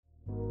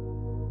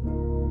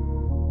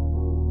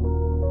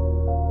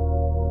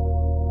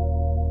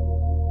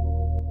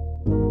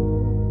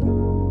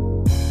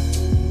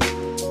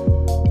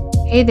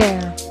Hey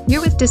there, you're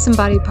with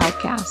Disembodied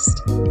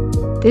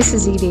Podcast. This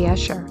is Evie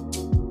Escher.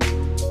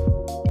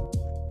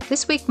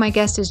 This week, my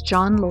guest is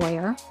John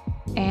Lawyer,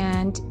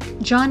 and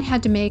John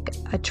had to make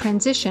a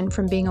transition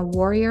from being a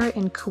warrior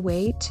in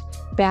Kuwait,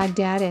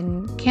 Baghdad,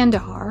 and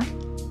Kandahar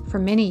for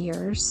many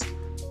years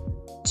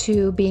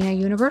to being a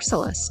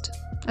universalist,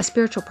 a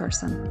spiritual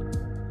person.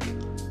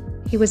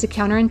 He was a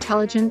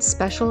counterintelligence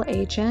special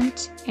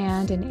agent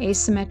and an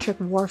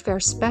asymmetric warfare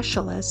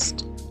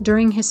specialist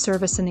during his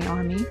service in the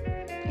Army.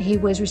 He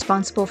was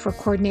responsible for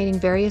coordinating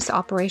various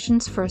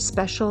operations for a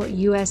special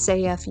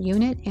USAF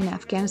unit in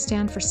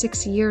Afghanistan for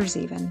 6 years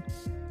even.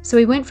 So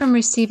he went from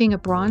receiving a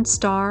Bronze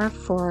Star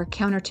for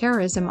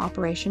counterterrorism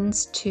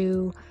operations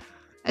to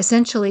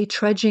essentially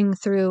trudging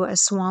through a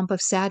swamp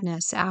of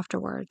sadness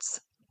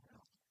afterwards.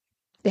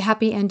 The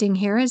happy ending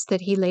here is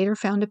that he later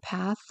found a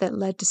path that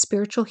led to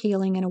spiritual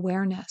healing and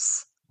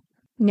awareness.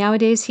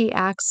 Nowadays, he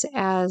acts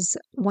as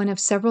one of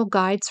several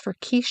guides for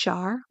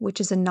Kishar,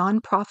 which is a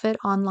nonprofit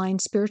online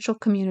spiritual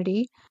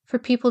community for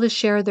people to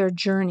share their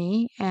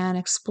journey and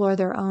explore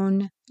their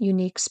own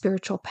unique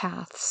spiritual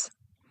paths.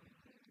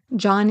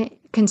 John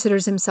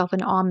considers himself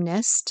an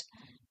omnist,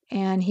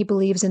 and he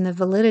believes in the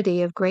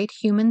validity of great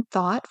human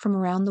thought from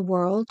around the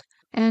world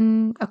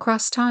and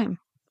across time.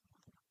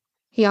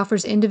 He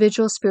offers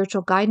individual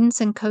spiritual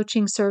guidance and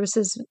coaching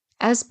services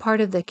as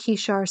part of the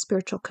Kishar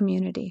spiritual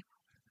community.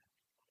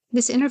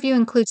 This interview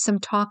includes some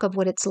talk of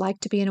what it's like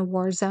to be in a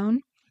war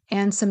zone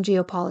and some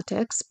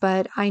geopolitics,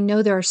 but I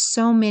know there are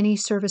so many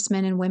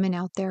servicemen and women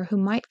out there who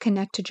might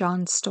connect to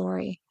John's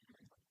story.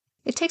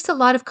 It takes a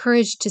lot of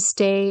courage to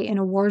stay in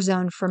a war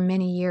zone for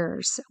many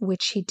years,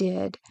 which he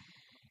did.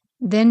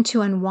 Then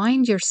to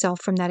unwind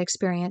yourself from that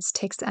experience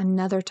takes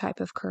another type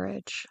of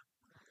courage.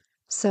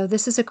 So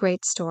this is a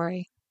great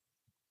story.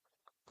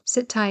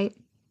 Sit tight.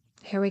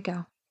 Here we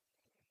go.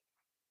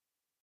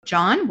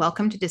 John,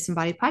 welcome to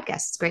Disembodied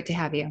Podcast. It's great to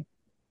have you.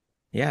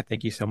 Yeah,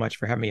 thank you so much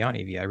for having me on,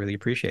 Evie. I really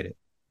appreciate it.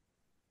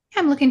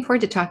 I'm looking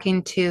forward to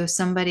talking to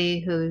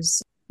somebody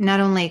who's not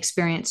only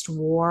experienced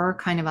war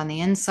kind of on the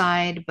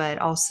inside, but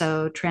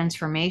also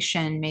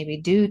transformation maybe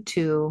due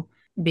to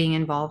being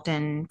involved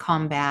in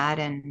combat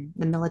and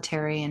the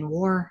military and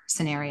war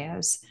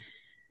scenarios.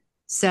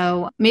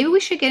 So maybe we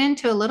should get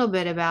into a little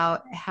bit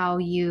about how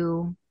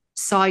you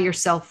saw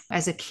yourself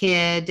as a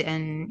kid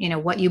and,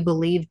 what you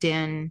believed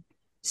in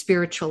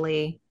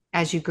spiritually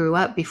as you grew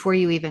up before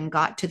you even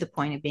got to the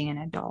point of being an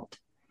adult.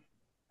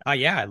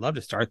 Yeah, I'd love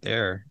to start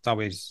there. It's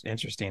always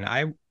interesting.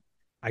 I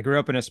grew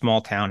up in a small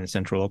town in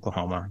central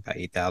Oklahoma, about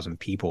 8,000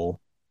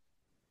 people.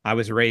 I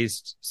was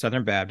raised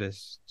Southern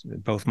Baptist.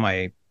 Both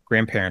my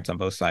grandparents on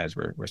both sides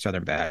were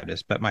Southern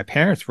Baptist, but my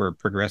parents were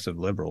progressive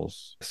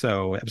liberals.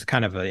 So it was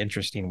kind of an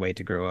interesting way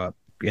to grow up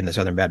in the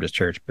Southern Baptist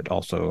church, but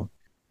also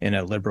in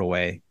a liberal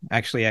way.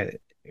 Actually,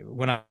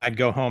 when I'd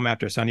go home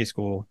after Sunday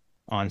school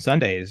on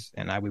Sundays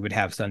and we would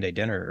have Sunday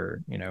dinner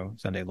or,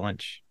 Sunday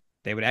lunch,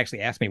 they would actually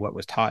ask me what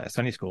was taught at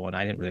Sunday school. And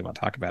I didn't really want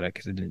to talk about it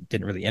because it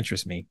didn't really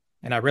interest me.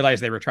 And I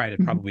realized they were trying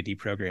to probably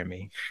deprogram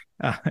me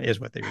is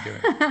what they were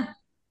doing.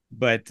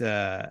 But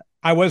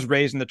I was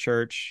raised in the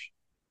church.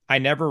 I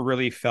never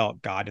really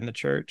felt God in the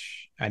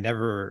church. I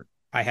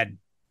had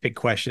big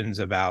questions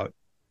about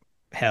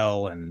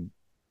hell and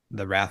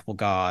the wrathful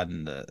God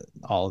and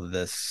all of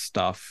this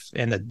stuff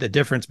and the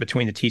difference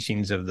between the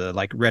teachings of the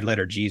like red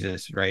letter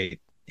Jesus, right,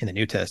 in the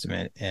New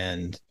Testament.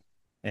 And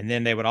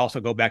then they would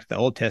also go back to the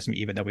Old Testament,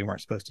 even though we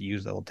weren't supposed to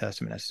use the Old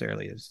Testament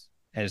necessarily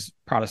as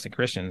Protestant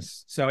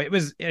Christians. So it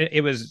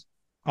was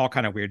all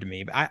kind of weird to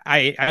me. But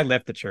I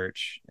left the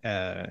church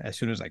as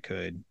soon as I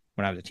could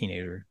when I was a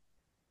teenager.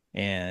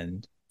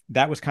 And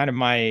that was kind of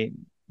my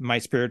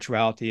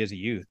spirituality as a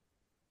youth.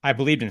 I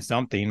believed in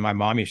something. My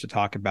mom used to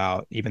talk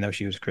about, even though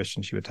she was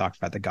Christian, she would talk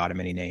about the God of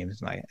many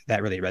names. And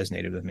that really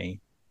resonated with me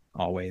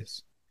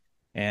always.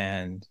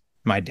 And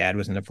my dad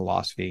was into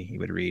philosophy. He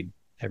would read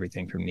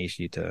everything from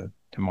Nietzsche to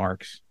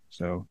Marx.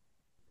 So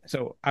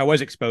I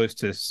was exposed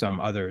to some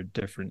other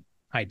different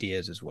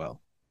ideas as well.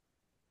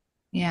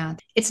 Yeah.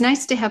 It's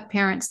nice to have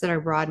parents that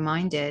are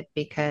broad-minded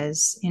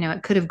because,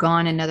 it could have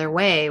gone another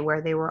way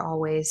where they were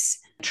always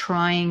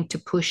trying to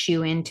push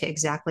you into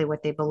exactly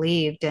what they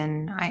believed.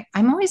 And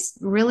I'm always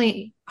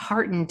really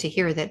heartened to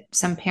hear that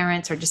some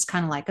parents are just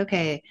kind of like,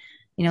 okay,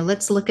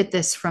 let's look at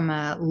this from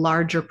a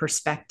larger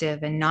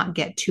perspective and not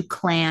get too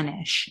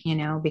clannish,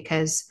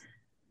 because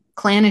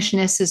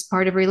clannishness is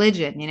part of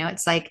religion.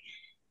 It's like,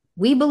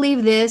 we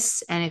believe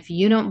this, and if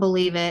you don't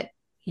believe it,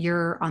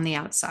 you're on the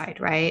outside,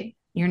 right?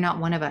 You're not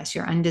one of us.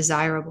 You're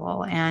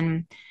undesirable.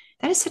 And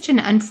that is such an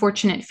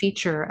unfortunate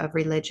feature of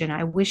religion.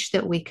 I wish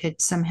that we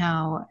could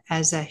somehow,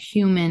 as a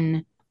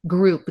human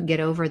group, get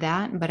over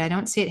that, but I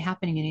don't see it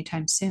happening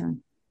anytime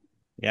soon.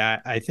 Yeah,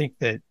 I think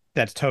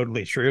that's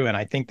totally true. And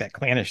I think that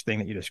clannish thing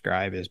that you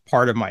describe is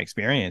part of my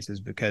experiences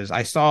because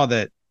I saw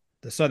that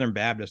the Southern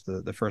Baptist,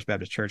 the First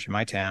Baptist Church in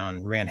my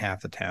town, ran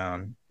half the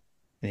town.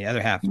 And the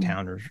other half of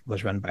town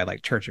was run by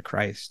like Church of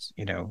Christ,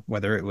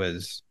 whether it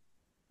was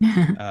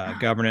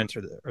governance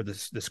or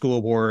the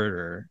school board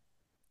or,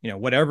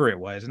 whatever it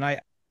was.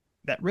 And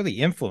that really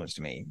influenced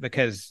me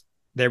because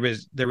there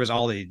was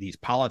all these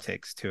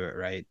politics to it,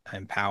 right?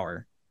 And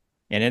power.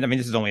 And I mean,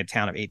 this is only a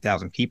town of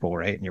 8,000 people,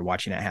 right? And you're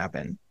watching it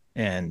happen.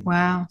 And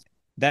Wow.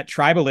 that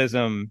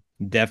tribalism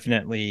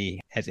definitely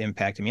has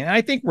impacted me. And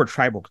I think we're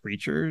tribal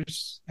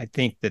creatures. I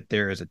think that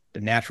there is a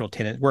natural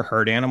tendency. We're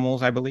herd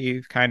animals, I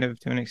believe, kind of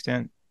to an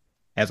extent,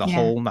 as a Yeah.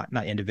 whole,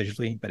 not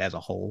individually, but as a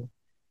whole.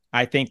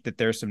 I think that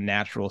there's some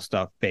natural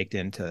stuff baked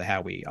into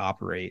how we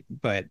operate,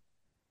 but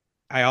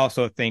I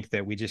also think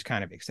that we just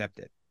kind of accept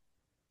it.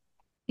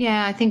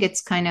 Yeah, I think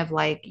it's kind of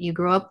like you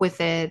grow up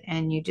with it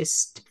and you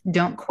just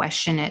don't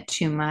question it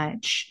too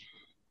much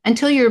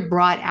until you're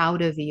brought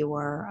out of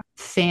your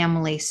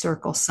family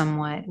circle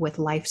somewhat with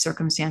life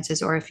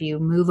circumstances, or if you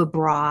move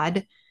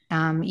abroad.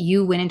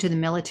 You went into the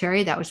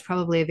military. That was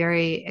probably a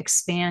very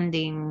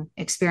expanding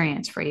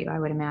experience for you, I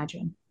would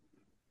imagine.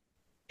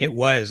 It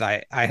was.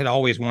 I had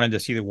always wanted to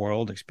see the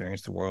world,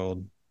 experience the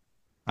world.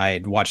 I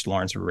had watched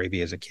Lawrence of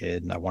Arabia as a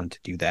kid, and I wanted to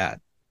do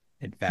that.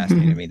 It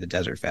fascinated me. The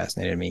desert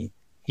fascinated me.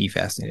 He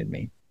fascinated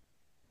me.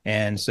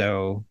 And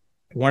so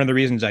one of the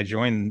reasons I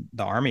joined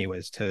the army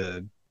was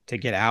to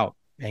get out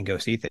and go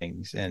see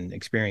things and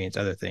experience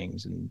other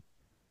things, and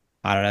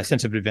I don't know, a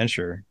sense of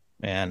adventure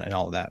and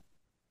all of that.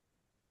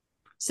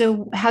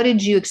 So, how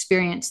did you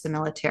experience the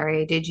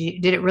military?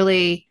 Did it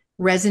really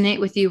resonate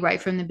with you right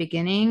from the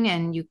beginning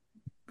and you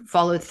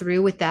followed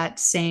through with that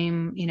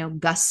same,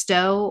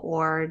 gusto,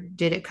 or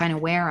did it kind of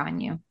wear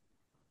on you?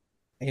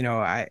 You know,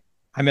 I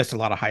missed a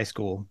lot of high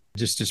school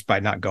just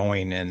by not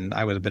going, and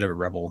I was a bit of a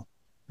rebel.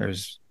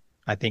 There's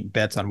I think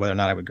bets on whether or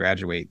not I would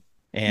graduate,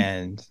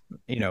 and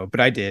but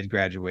I did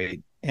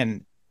graduate,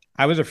 and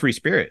I was a free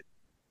spirit.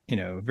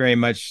 Very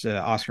much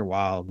Oscar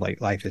Wilde,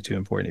 like life is too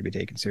important to be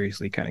taken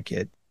seriously kind of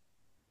kid.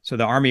 So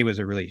the army was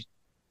a really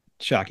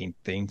shocking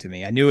thing to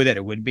me. I knew that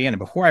it would be, and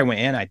before I went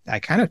in, I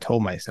kind of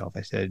told myself,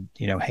 I said,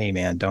 hey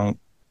man, don't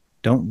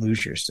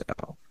lose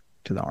yourself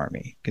to the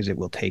army because it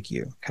will take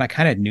you. And I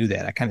kind of knew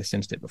that. I kind of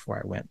sensed it before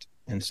I went.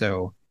 And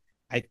so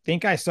I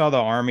think I saw the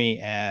army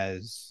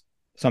as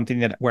something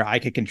that where I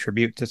could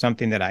contribute to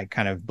something that I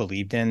kind of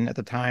believed in at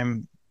the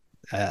time,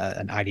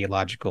 an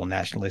ideological,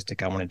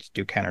 nationalistic. I wanted to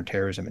do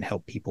counterterrorism and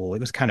help people. It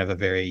was kind of a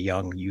very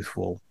young,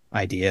 youthful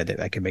idea that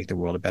I could make the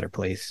world a better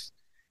place.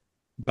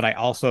 But I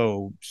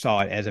also saw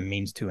it as a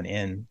means to an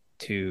end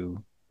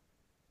to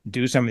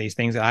do some of these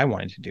things that I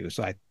wanted to do.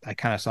 So I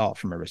kind of saw it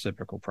from a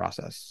reciprocal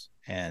process.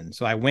 And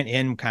so I went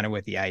in kind of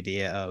with the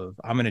idea of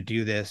I'm going to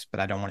do this, but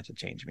I don't want it to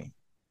change me.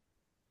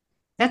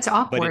 That's But it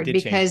awkward did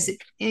change because me.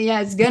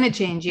 yeah, it's going to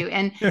change you.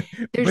 And but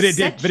there's it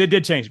did, but such it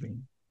did change me.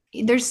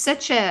 there's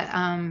such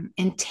a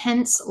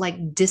intense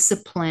like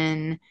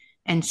discipline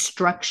and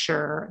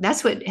structure.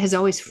 That's what has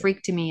always Yeah.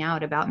 freaked me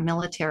out about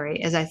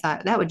military, as I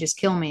thought that would just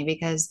kill me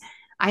because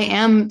I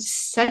am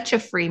such a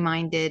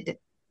free-minded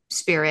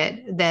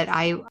spirit that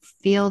I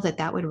feel that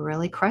that would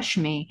really crush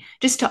me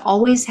just to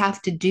always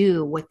have to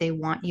do what they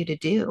want you to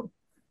do.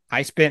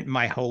 I spent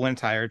my whole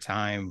entire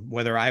time,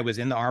 whether I was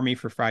in the army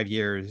for 5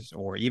 years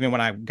or even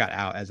when I got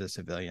out as a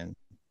civilian,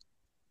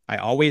 I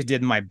always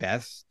did my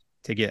best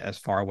to get as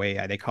far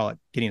away. They call it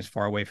getting as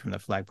far away from the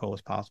flagpole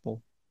as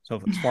possible.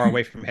 So as far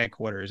away from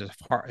headquarters,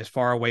 as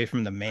far away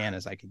from the man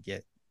as I could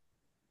get.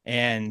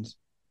 And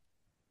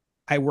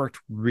I worked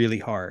really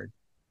hard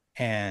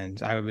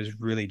and I was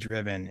really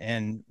driven.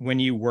 And when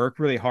you work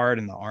really hard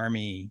in the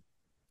army,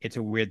 it's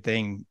a weird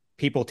thing.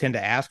 People tend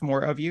to ask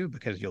more of you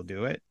because you'll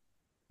do it,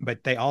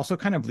 but they also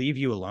kind of leave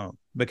you alone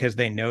because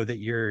they know that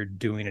you're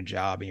doing a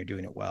job and you're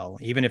doing it well,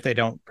 even if they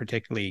don't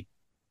particularly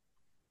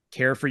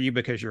care for you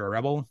because you're a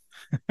rebel.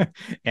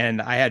 And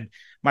I had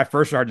my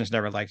first sergeants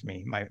never liked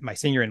me. My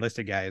senior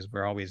enlisted guys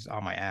were always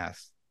on my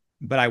ass,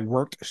 but I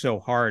worked so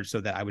hard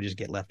so that I would just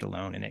get left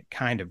alone, and it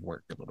kind of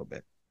worked a little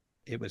bit.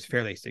 It was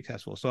fairly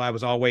successful. So I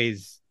was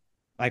always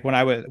like when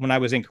I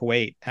was in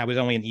Kuwait, I was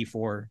only an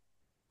E4,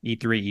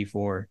 E3,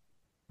 E4,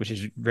 which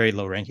is very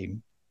low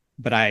ranking.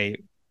 But I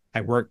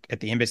worked at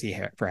the embassy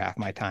for half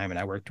my time, and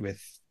I worked with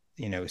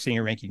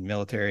senior ranking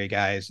military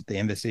guys at the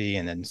embassy,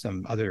 and then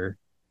some other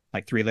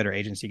like three-letter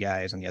agency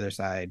guys on the other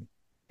side.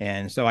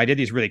 And so I did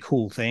these really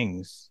cool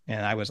things,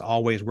 and I was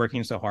always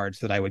working so hard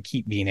so that I would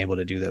keep being able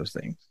to do those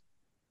things.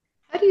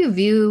 How do you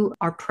view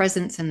our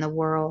presence in the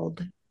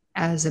world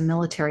as a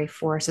military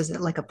force? Is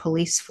it like a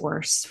police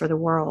force for the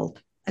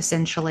world,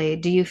 essentially?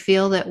 Do you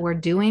feel that we're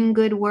doing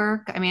good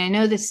work? I mean, I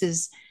know this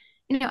is,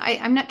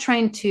 I'm not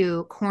trying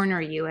to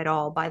corner you at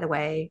all, by the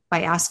way,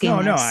 by asking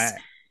No, no, this.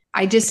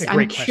 it's a I'm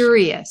great question.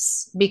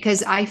 curious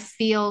because I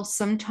feel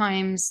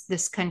sometimes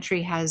this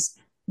country has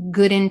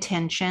good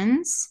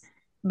intentions,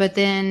 but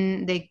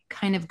then they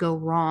kind of go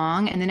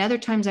wrong. And then other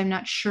times I'm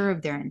not sure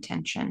of their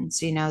intentions,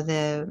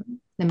 the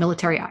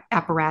military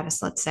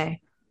apparatus, let's say.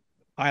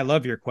 I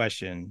love your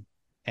question,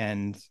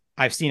 and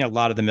I've seen a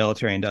lot of the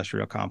military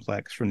industrial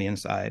complex from the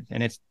inside,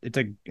 and it's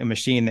a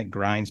machine that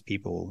grinds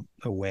people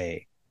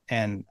away.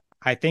 And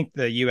I think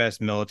the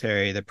U.S.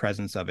 military, the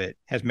presence of it,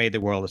 has made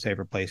the world a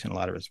safer place in a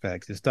lot of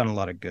respects. It's done a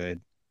lot of good,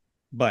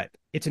 but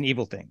it's an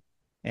evil thing,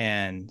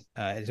 and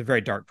it's a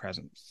very dark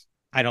presence.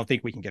 I don't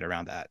think we can get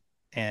around that.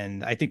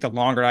 And I think the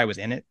longer I was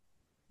in it,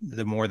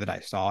 the more that I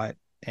saw it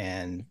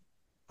and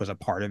was a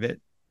part of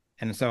it.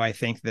 And so I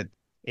think that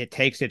it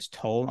takes its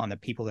toll on the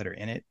people that are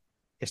in it.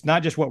 It's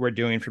not just what we're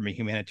doing from a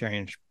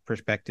humanitarian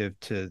perspective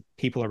to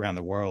people around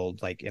the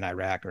world, like in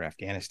Iraq or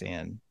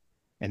Afghanistan.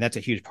 And that's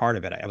a huge part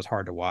of it. It was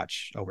hard to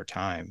watch over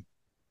time.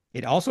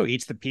 It also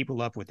eats the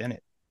people up within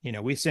it.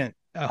 We sent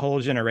a whole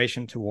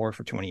generation to war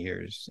for 20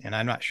 years, and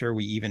I'm not sure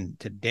we even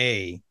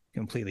today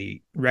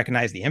completely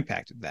recognize the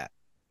impact of that.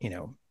 You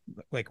know,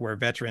 like we're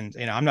veterans.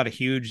 I'm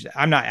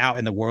not out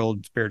in the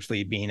world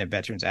spiritually being a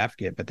veterans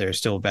advocate, but there's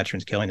still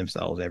veterans killing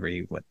themselves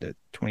every, the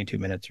 22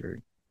 minutes, or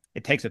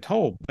it takes a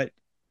toll. But,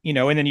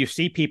 and then you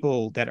see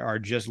people that are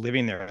just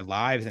living their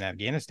lives in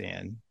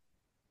Afghanistan,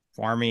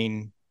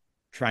 farming,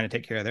 trying to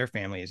take care of their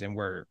families, and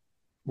we're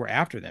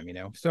after them,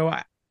 So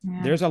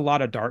there's a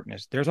lot of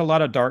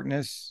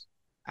darkness.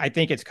 I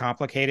think it's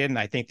complicated, and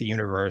I think the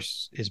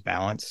universe is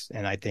balanced,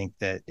 and I think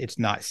that it's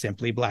not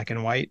simply black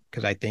and white,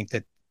 because I think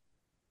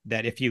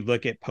that if you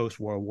look at post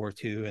World War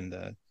II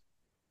and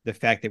the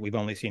fact that we've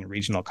only seen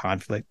regional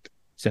conflict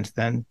since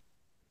then,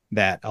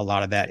 that a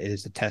lot of that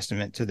is a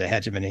testament to the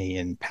hegemony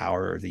and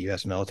power of the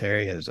U.S.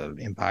 military as an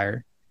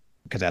empire,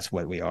 because that's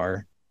what we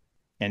are.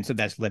 And so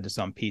that's led to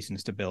some peace and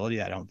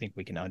stability I don't think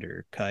we can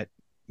undercut.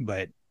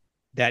 But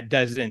that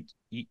doesn't,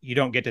 you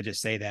don't get to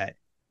just say that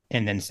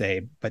and then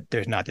say, but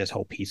there's not this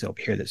whole piece over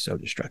here that's so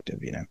destructive,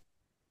 When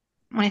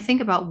I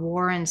think about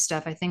war and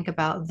stuff, I think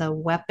about the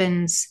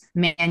weapons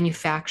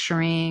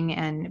manufacturing,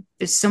 and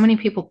there's so many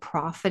people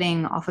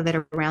profiting off of it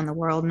around the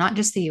world, not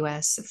just the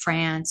US,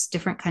 France,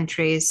 different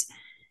countries.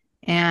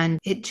 And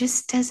it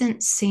just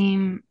doesn't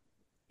seem,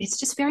 it's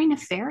just very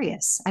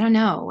nefarious. I don't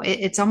know.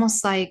 It's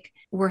almost like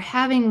we're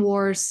having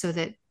wars so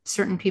that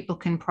certain people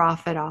can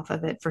profit off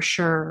of it, for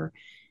sure.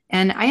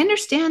 And I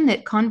understand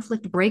that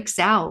conflict breaks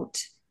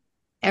out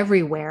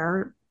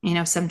everywhere,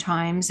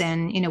 sometimes.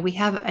 And, we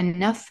have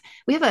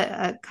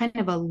a kind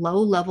of a low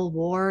level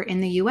war in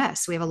the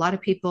US. We have a lot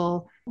of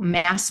people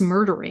mass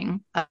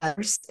murdering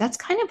others. That's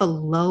kind of a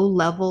low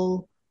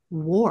level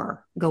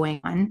war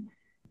going on.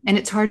 And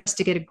it's hard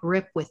to get a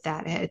grip with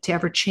that, to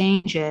ever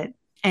change it.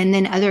 And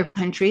then other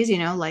countries,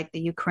 like the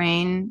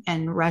Ukraine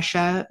and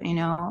Russia,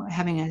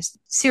 having a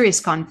serious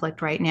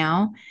conflict right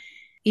now.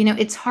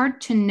 It's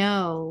hard to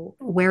know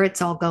where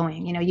it's all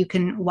going. You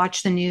can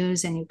watch the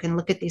news and you can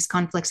look at these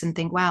conflicts and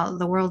think, wow,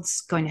 the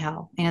world's going to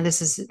hell.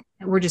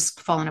 We're just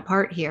falling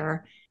apart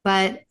here.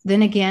 But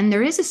then again,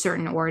 there is a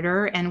certain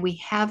order, and we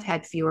have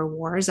had fewer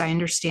wars. I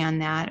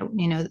understand that,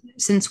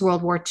 since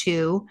World War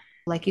II,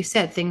 like you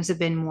said, things have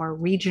been more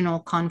regional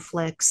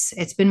conflicts.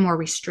 It's been more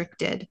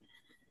restricted.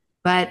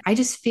 But I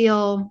just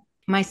feel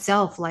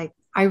myself like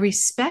I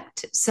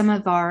respect some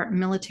of our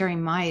military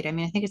might. I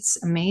mean, I think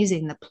it's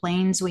amazing, the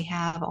planes we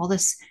have, all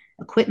this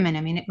equipment.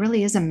 I mean, it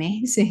really is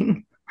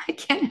amazing. I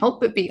can't help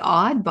but be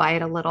awed by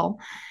it a little.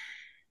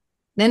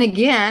 Then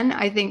again,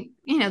 I think,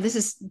 this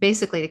is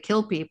basically to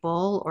kill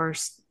people or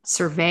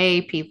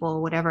survey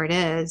people, whatever it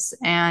is.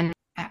 And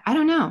I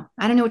don't know.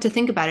 I don't know what to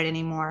think about it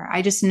anymore.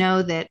 I just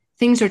know that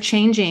things are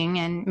changing,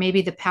 and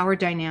maybe the power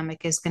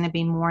dynamic is going to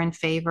be more in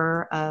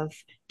favor of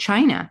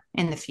China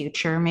in the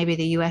future. Maybe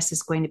the US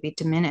is going to be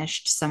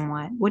diminished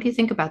somewhat. What do you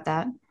think about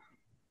that?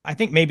 I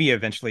think maybe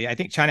eventually. I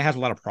think China has a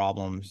lot of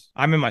problems.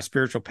 I'm in my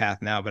spiritual path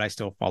now, but I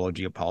still follow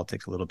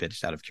geopolitics a little bit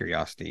just out of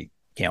curiosity.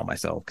 Can't help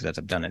myself, because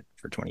I've done it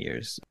for 20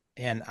 years.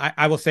 And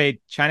I will say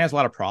China has a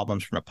lot of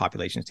problems from a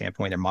population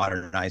standpoint. They're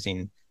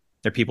modernizing.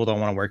 Their people don't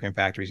want to work in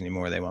factories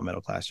anymore. They want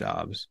middle class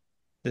jobs.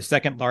 The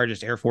second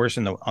largest air force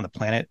on the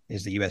planet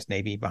is the U.S.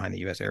 Navy, behind the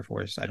U.S. Air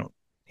Force.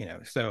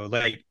 So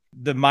like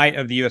the might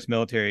of the U.S.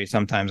 military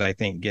sometimes I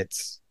think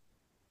gets,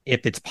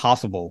 if it's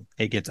possible,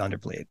 it gets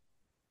underplayed.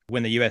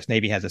 When the U.S.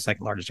 Navy has the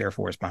second largest air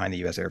force behind the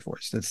U.S. Air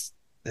Force, that's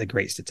a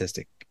great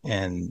statistic.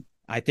 And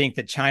I think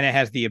that China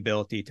has the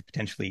ability to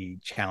potentially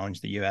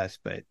challenge the U.S.,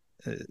 but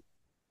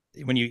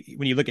when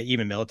you look at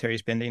even military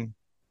spending,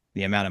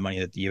 the amount of money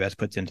that the U.S.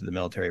 puts into the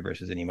military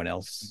versus anyone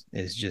else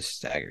is just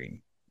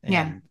staggering.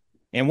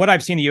 And what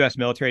I've seen the U.S.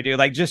 military do,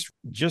 like just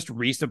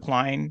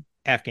resupplying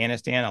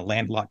Afghanistan, a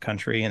landlocked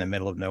country in the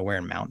middle of nowhere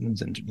in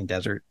mountains and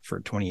desert,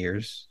 for 20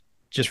 years,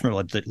 just from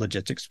a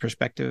logistics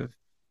perspective.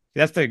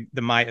 That's the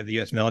might of the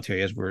U.S.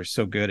 military, is we're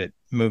so good at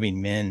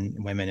moving men,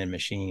 women, and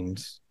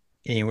machines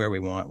anywhere we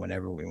want,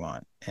 whenever we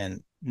want.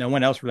 And no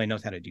one else really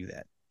knows how to do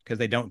that, because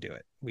they don't do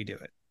it. We do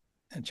it.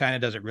 And China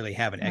doesn't really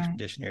have an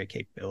expeditionary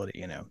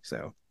capability,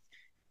 So,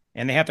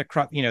 and they have to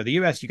cross, the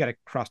U.S., you got to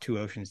cross 2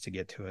 oceans to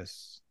get to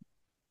us.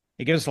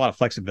 It gives us a lot of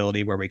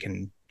flexibility where we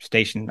can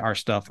station our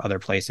stuff other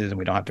places, and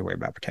we don't have to worry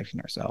about protecting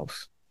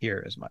ourselves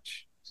here as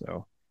much.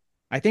 So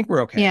I think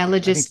we're okay. Yeah,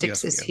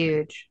 logistics is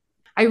huge.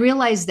 I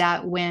realized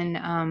that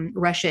when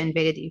Russia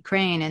invaded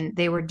Ukraine, and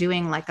they were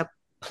doing like a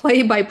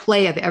play by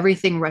play of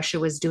everything Russia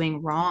was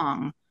doing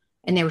wrong.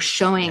 And they were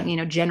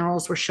showing,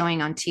 generals were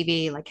showing on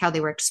TV, like how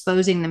they were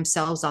exposing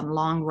themselves on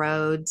long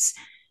roads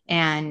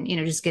and,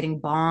 just getting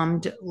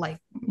bombed, like,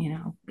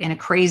 in a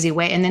crazy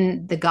way. And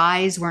then the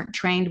guys weren't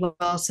trained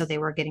well, so they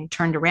were getting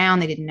turned around.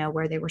 They didn't know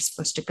where they were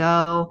supposed to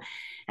go.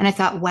 And I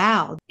thought,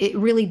 wow, it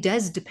really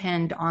does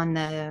depend on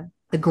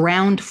the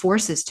ground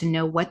forces to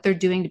know what they're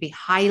doing, to be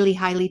highly,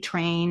 highly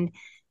trained,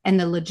 and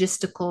the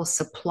logistical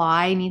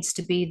supply needs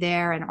to be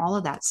there and all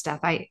of that stuff.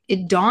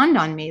 It dawned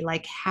on me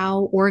like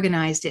how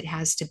organized it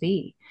has to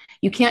be.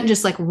 You can't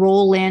just like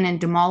roll in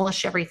and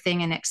demolish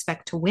everything and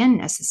expect to win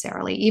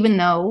necessarily, even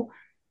though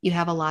you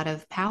have a lot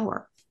of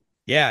power.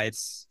 Yeah, I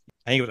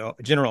think it was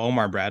General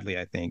Omar Bradley.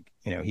 I think,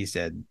 he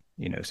said,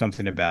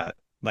 something about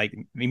like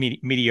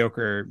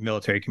mediocre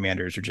military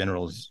commanders or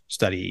generals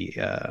study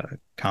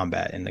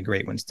combat and the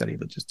great ones study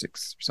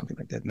logistics or something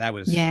like that. And that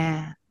was,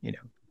 Yeah. that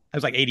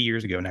was like 80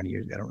 years ago, 90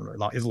 years ago. I don't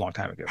remember. It was a long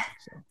time ago.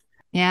 So.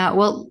 Yeah.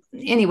 Well,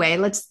 anyway,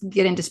 let's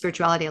get into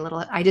spirituality a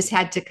little. I just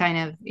had to kind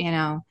of,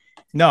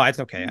 No, it's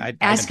okay.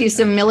 ask you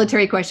some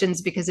military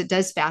questions because it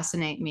does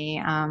fascinate me.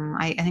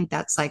 I think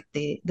that's like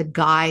the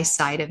guy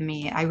side of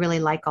me. I really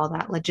like all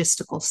that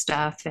logistical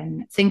stuff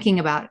and thinking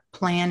about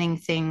planning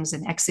things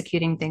and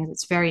executing things.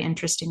 It's very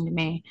interesting to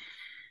me.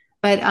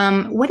 But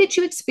what did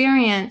you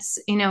experience,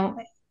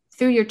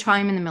 through your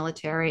time in the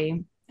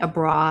military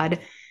abroad?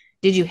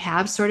 Did you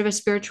have sort of a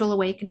spiritual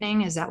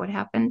awakening? Is that what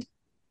happened?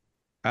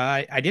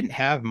 I didn't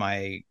have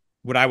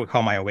what I would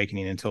call my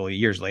awakening until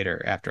years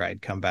later after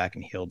I'd come back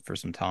and healed for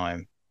some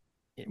time.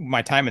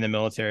 My time in the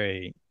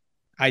military,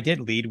 I did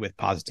lead with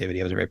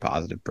positivity. I was a very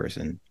positive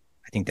person.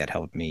 I think that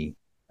helped me.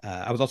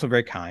 I was also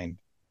very kind.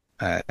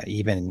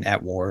 Even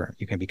at war,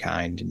 you can be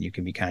kind and you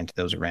can be kind to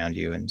those around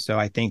you. And so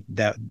I think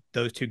that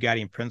those two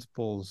guiding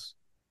principles,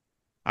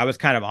 I was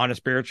kind of on a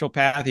spiritual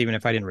path, even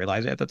if I didn't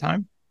realize it at the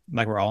time.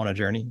 Like we're all on a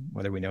journey,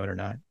 whether we know it or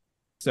not.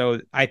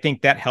 So I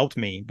think that helped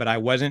me, but I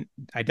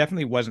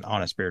definitely wasn't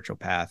on a spiritual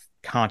path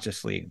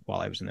consciously while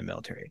I was in the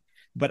military.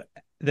 But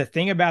the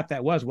thing about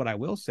that was, what I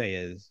will say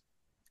is,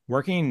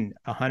 working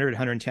 100,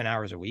 110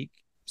 hours a week,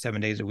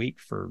 7 days a week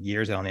for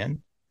years on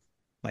end,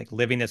 like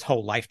living this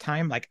whole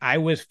lifetime, like I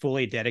was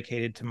fully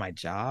dedicated to my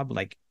job.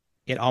 Like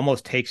it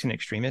almost takes an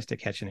extremist to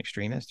catch an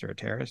extremist or a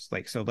terrorist.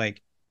 Like, so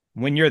like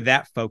when you're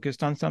that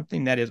focused on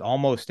something, that is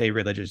almost a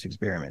religious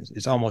experience.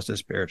 It's almost a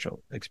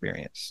spiritual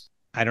experience.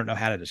 I don't know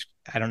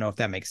I don't know if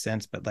that makes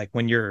sense, but like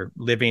when you're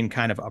living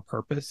kind of a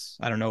purpose,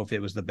 I don't know if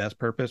it was the best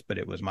purpose, but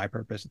it was my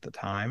purpose at the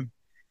time.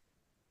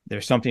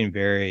 There's something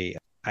very,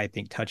 I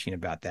think, touching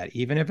about that.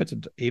 Even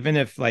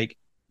if like,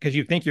 because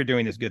you think you're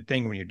doing this good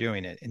thing when you're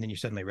doing it, and then you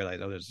suddenly realize,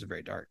 oh, this is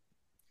very dark.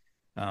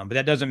 But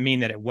that doesn't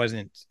mean that it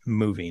wasn't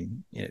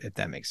moving, if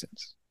that makes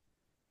sense.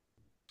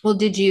 Well,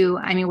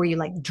 were you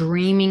like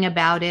dreaming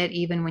about it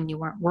even when you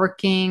weren't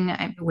working?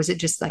 Was it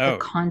just like a Oh,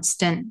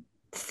 constant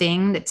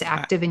thing that's I,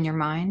 active in your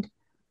mind?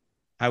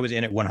 I was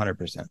in it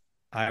 100%.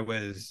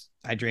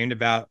 I dreamed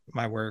about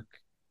my work.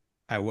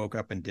 I woke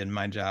up and did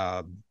my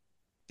job.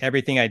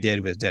 Everything I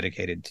did was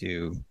dedicated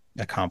to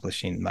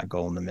accomplishing my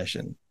goal in the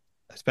mission,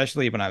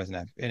 especially when I was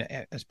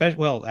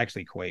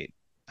actually Kuwait,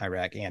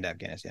 Iraq, and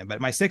Afghanistan. But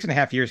my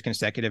 6.5 years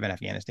consecutive in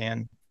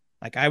Afghanistan,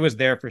 like I was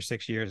there for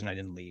 6 years and I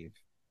didn't leave.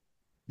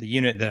 The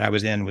unit that I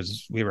was in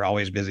we were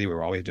always busy. We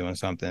were always doing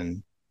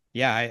something.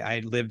 Yeah, I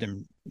lived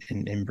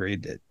and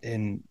breathed it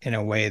in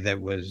a way that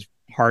was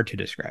hard to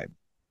describe.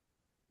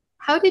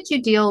 How did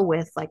you deal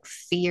with like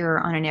fear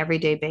on an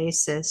everyday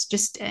basis,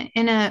 just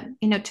in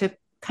to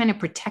kind of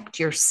protect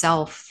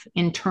yourself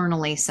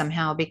internally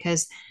somehow?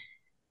 Because,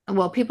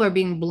 well, people are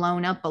being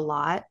blown up a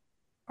lot,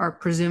 or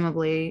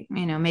presumably,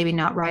 maybe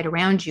not right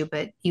around you,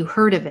 but you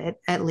heard of it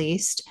at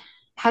least.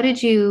 How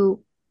did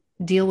you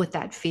deal with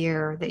that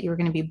fear that you were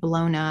going to be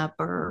blown up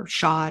or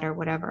shot or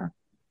whatever?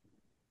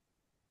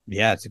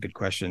 Yeah, it's a good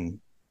question.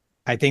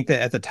 I think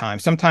that at the time,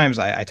 sometimes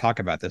I talk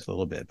about this a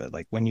little bit, but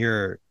like when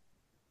you're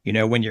in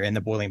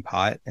the boiling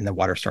pot and the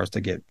water starts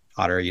to get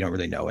hotter, you don't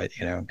really know it,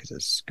 because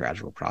it's a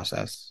gradual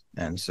process.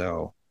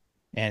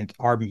 And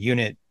our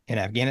unit in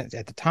Afghanistan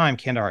at the time,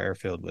 Kandahar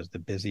Airfield was the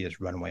busiest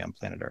runway on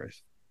planet Earth.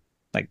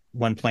 Like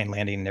one plane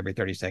landing every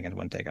 30 seconds,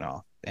 one taking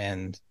off.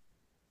 And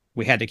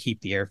we had to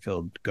keep the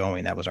airfield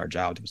going. That was our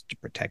job, was to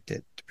protect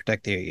it, to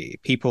protect the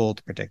people,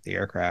 to protect the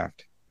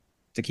aircraft,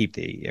 to keep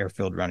the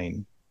airfield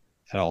running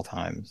at all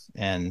times.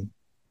 And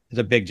it's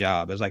a big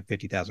job. There's like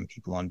 50,000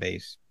 people on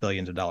base,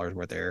 billions of dollars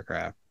worth of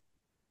aircraft.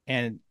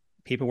 And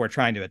people were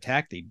trying to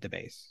attack the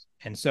base.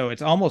 And so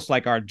it's almost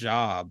like our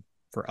job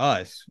for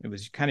us, it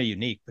was kind of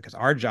unique because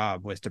our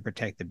job was to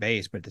protect the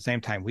base, but at the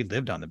same time, we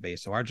lived on the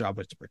base. So our job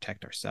was to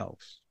protect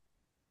ourselves.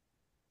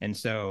 And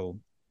so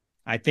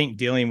I think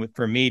dealing with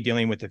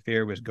the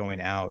fear was going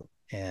out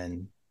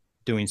and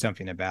doing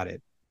something about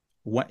it.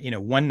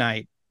 One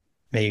night,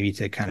 maybe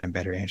to kind of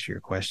better answer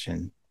your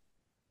question,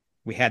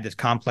 we had this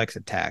complex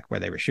attack where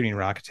they were shooting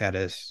rockets at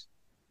us.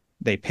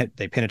 They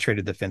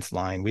penetrated the fence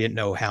line. We didn't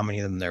know how many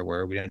of them there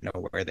were. We didn't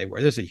know where they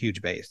were. This is a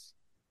huge base.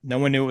 No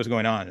one knew what was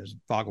going on. It was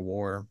fog of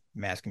war,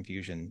 mass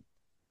confusion.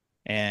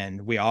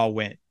 And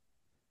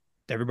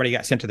everybody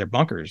got sent to their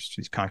bunkers,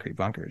 these concrete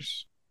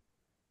bunkers,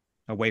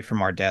 away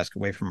from our desk,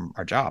 away from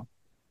our job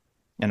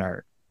and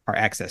our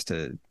access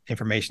to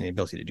information, the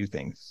ability to do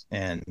things.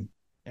 And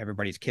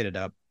everybody's kitted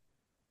up.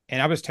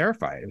 And I was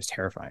terrified. It was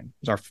terrifying.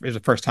 It was the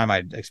first time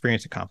I'd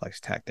experienced a complex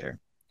attack there.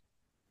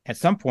 At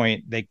some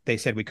point, they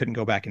said we couldn't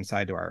go back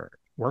inside to our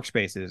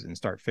workspaces and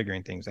start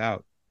figuring things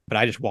out. But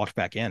I just walked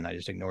back in. I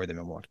just ignored them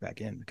and walked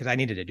back in because I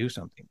needed to do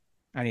something.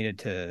 I needed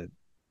to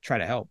try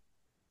to help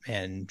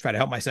and try to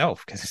help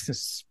myself because this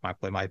is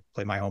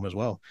my home as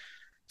well.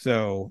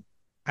 So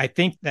I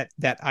think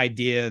that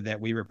idea that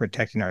we were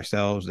protecting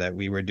ourselves, that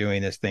we were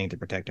doing this thing to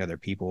protect other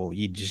people,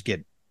 you just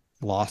get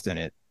lost in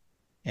it.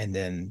 And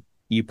then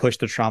you push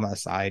the trauma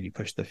aside, you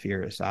push the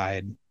fear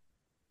aside,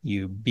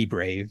 you be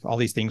brave. All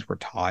these things we're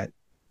taught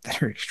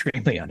that are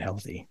extremely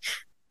unhealthy.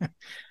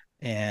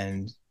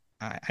 And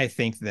I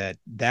think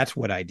that's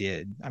what I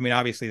did. I mean,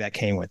 obviously that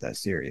came with a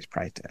serious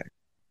price tag,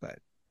 but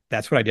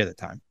that's what I did at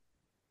the time.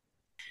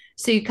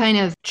 So you kind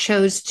of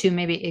chose to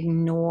maybe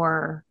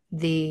ignore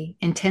the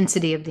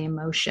intensity of the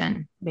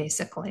emotion,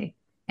 basically,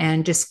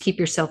 and just keep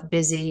yourself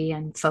busy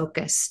and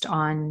focused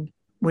on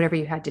whatever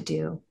you had to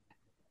do.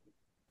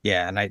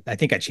 Yeah. And I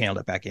think I channeled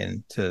it back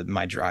into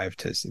my drive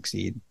to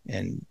succeed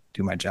and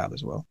do my job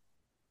as well.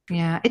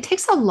 Yeah, it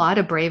takes a lot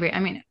of bravery. I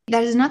mean,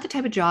 that is not the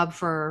type of job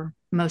for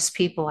most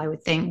people, I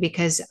would think,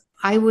 because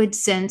I would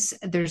sense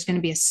there's going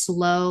to be a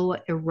slow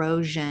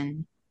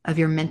erosion of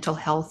your mental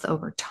health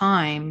over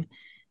time,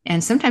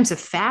 and sometimes a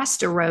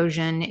fast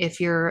erosion if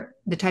you're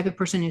the type of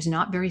person who's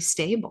not very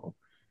stable.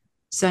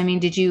 So, I mean,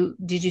 did you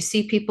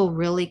see people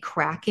really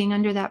cracking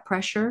under that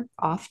pressure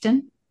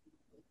often?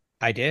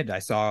 I did. I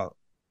saw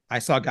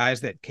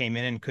guys that came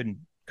in and couldn't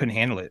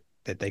handle it,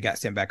 that they got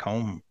sent back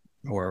home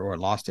or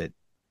lost it.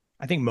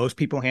 I think most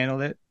people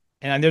handled it.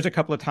 And there's a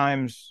couple of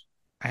times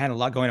I had a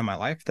lot going on in my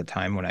life at the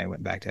time when I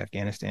went back to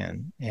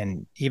Afghanistan.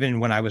 And even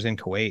when I was in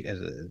Kuwait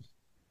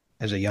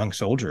as a young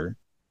soldier,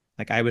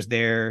 like I was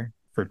there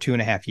for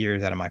 2.5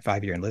 years out of my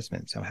 5 year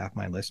enlistment, so half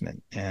my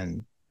enlistment.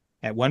 And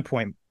at one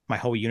point, my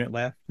whole unit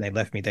left. They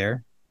left me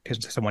there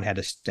because someone had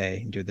to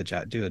stay and do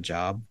the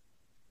job.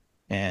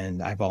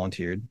 And I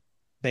volunteered.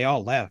 They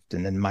all left,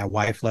 and then my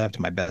wife left,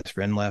 my best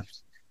friend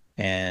left,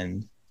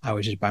 and I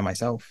was just by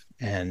myself,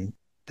 and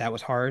that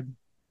was hard.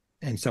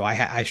 And so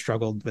I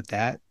struggled with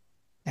that.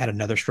 I had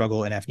another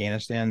struggle in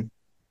Afghanistan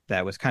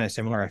that was kind of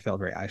similar. I felt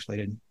very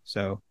isolated.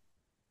 So,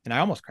 and I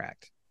almost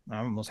cracked. I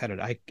almost had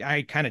it.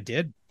 I kind of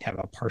did have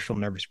a partial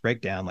nervous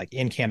breakdown, like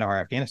in Kandahar,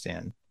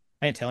 Afghanistan.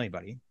 I didn't tell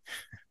anybody.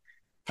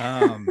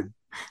 Um,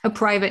 A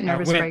private I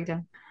nervous went,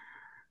 breakdown.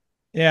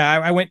 yeah,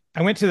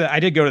 I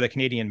did go to the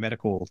Canadian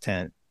medical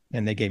tent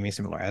and they gave me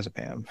some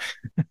lorazepam,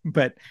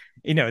 but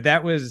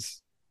that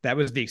was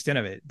the extent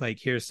of it. Like,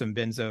 here's some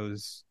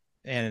benzos.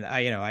 And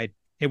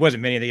it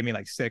wasn't many. They gave me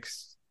like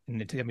six and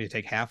they told me to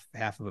take half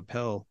of a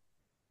pill.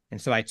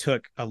 And so I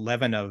took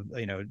 11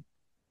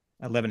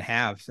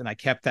 halves and I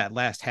kept that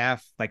last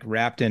half like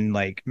wrapped in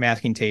like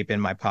masking tape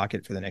in my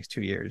pocket for the next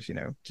 2 years,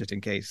 just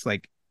in case.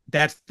 Like,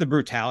 that's the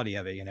brutality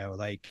of it,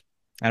 like,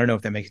 I don't know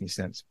if that makes any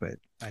sense, but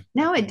I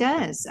No, it think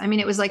does. I mean,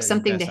 it was like the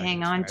something to best I can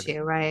hang on describe it.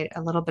 to, right?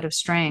 A little bit of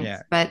strength.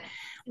 Yeah. But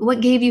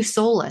what gave you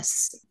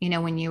solace,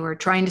 when you were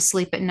trying to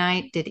sleep at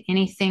night? Did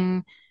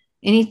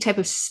any type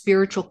of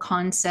spiritual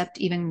concept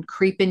even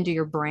creep into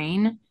your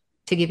brain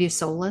to give you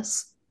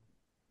solace?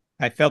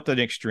 I felt an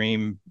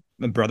extreme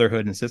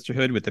brotherhood and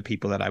sisterhood with the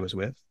people that I was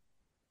with.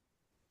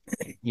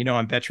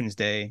 On Veterans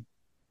Day,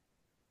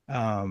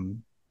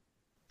 um,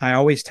 I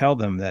always tell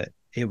them that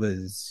it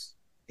was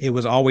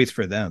always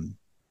for them,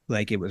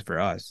 like it was for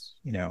us.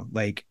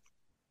 Like,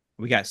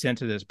 we got sent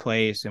to this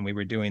place and we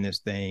were doing this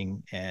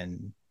thing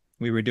and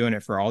we were doing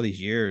it for all these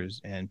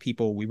years, and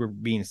we were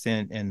being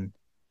sent, and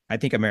I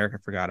think America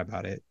forgot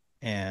about it.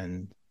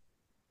 And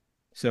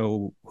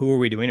so who were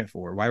we doing it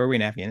for? Why were we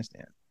in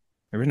Afghanistan?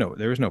 There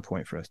was no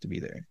point for us to be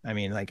there. I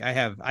mean, like,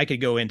 I could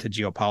go into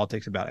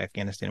geopolitics about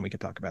Afghanistan. We could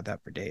talk about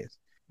that for days.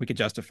 We could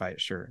justify it,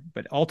 sure.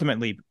 But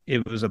ultimately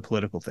it was a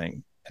political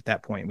thing at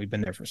that point. We've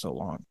been there for so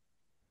long.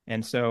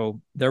 And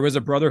so there was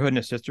a brotherhood and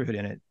a sisterhood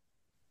in it.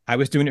 I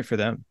was doing it for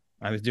them.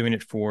 I was doing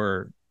it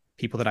for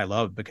people that I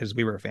loved because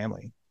we were a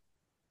family.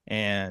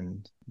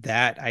 And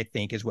that, I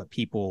think, is what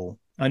people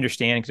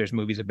understand because there's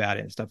movies about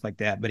it and stuff like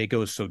that, but it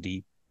goes so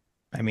deep.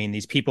 I mean,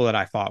 these people that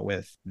I fought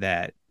with,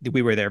 that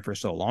we were there for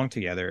so long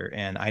together,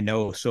 and I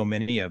know so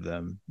many of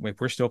them,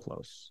 we're still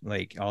close,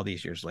 like all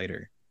these years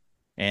later.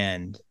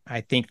 And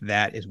I think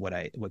that is what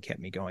kept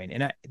me going.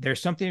 And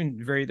there's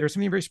something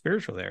very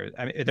spiritual there.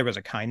 I mean, there was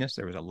a kindness,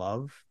 there was a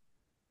love.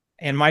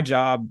 And my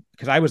job,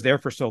 because I was there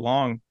for so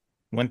long,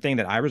 one thing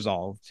that I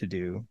resolved to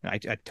do, I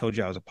told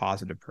you I was a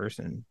positive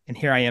person, and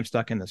here I am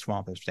stuck in the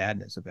swamp of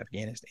sadness of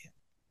Afghanistan.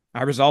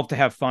 I resolved to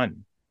have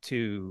fun,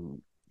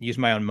 to use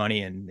my own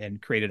money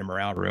and created a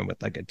morale room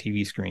with like a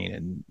TV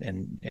screen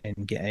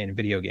and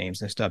video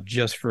games and stuff,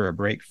 just for a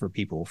break for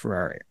people,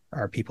 for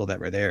our people that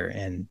were there.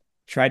 And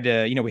tried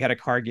to, we had a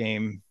card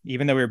game,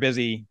 even though we were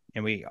busy,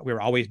 and we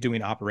were always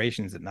doing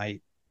operations at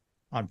night.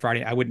 On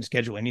Friday, I wouldn't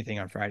schedule anything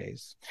on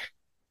Fridays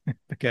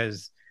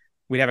because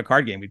we'd have a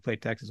card game. We'd play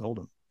Texas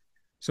Hold'em.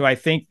 So I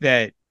think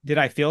that, did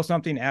I feel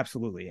something?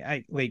 Absolutely.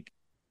 I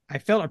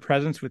felt a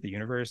presence with the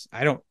universe.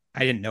 I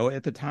didn't know it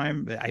at the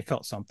time, but I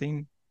felt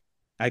something.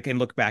 I can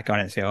look back on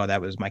it and say, oh, that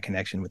was my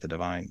connection with the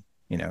divine.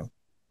 In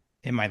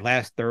my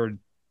last third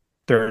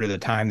third of the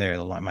time there,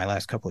 my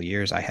last couple of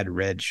years, I had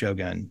read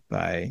Shogun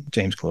by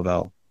James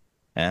Clavell,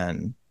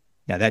 and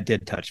yeah, that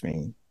did touch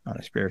me on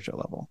a spiritual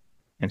level.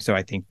 And so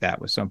I think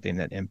that was something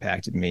that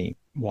impacted me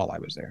while I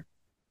was there.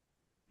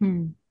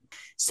 Hmm.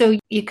 So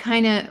you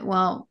kind of,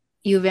 well,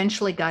 you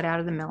eventually got out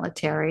of the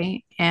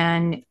military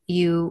and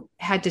you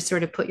had to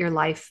sort of put your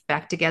life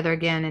back together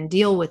again and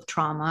deal with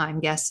trauma, I'm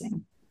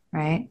guessing,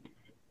 right?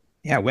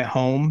 Yeah, I went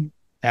home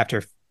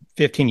after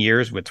 15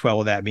 years, with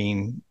 12 of that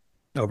being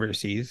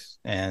overseas,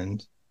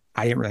 and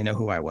I didn't really know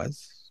who I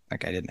was.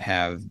 Like I didn't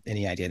have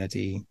any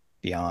identity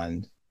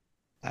beyond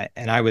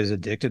and I was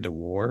addicted to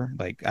war.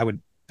 Like I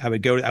went to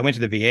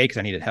the VA because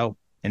I needed help,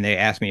 and they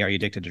asked me, "Are you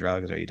addicted to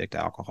drugs? Are you addicted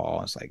to alcohol?"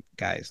 And it's like,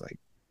 guys, like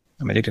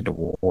I'm addicted to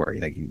war.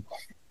 Like,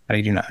 how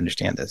do you not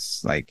understand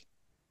this? Like,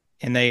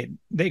 and they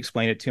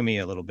explained it to me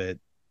a little bit.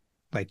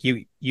 Like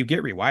you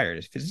get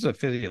rewired. This is a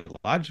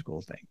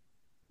physiological thing.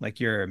 Like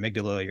your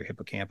amygdala, your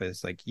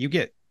hippocampus, like you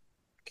get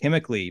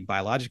chemically,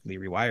 biologically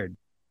rewired.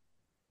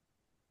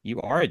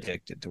 You are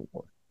addicted to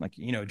war. Like,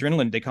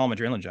 adrenaline, they call them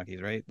adrenaline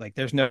junkies, right? Like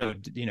there's no,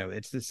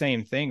 it's the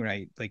same thing,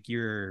 right? Like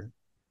the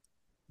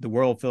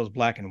world feels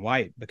black and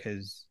white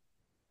because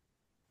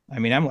I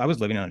mean, I was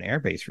living on an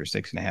airbase for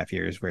 6.5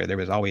 years where there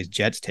was always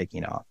jets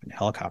taking off and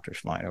helicopters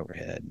flying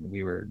overhead. And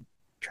we were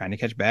trying to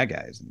catch bad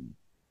guys and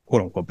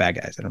quote unquote bad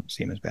guys. I don't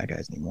see them as bad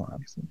guys anymore,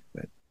 obviously.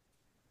 But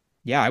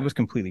yeah, I was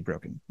completely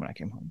broken when I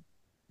came home.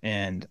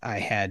 And I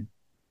had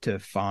to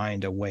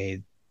find a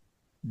way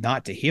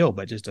not to heal,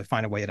 but just to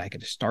find a way that I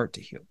could start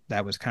to heal.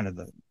 That was kind of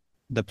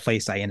the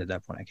place I ended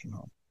up when I came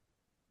home.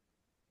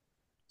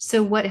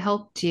 So what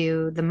helped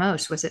you the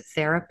most? Was it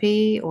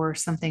therapy or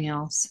something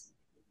else?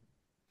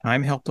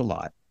 Time helped a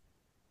lot.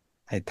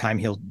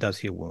 Time does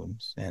heal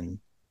wounds,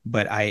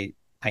 but I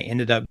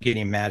ended up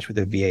getting matched with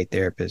a VA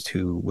therapist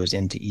who was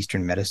into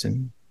Eastern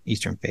medicine,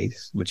 Eastern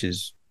faiths, which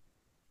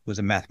was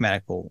a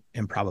mathematical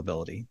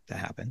improbability to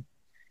happen.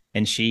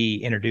 And she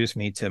introduced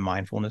me to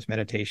mindfulness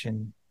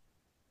meditation.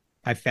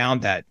 I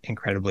found that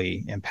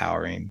incredibly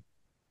empowering.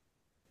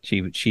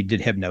 She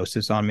did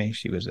hypnosis on me.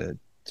 She was a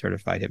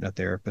certified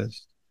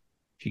hypnotherapist.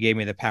 She gave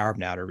me the power of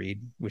now to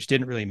read, which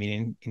didn't really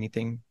mean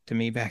anything to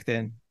me back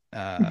then,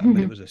 but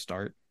it was a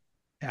start.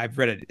 I've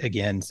read it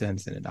again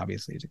since, and it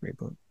obviously is a great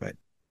book. But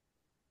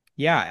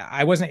yeah,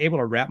 I wasn't able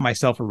to wrap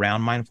myself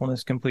around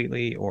mindfulness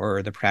completely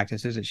or the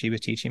practices that she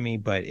was teaching me,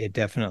 but it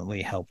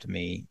definitely helped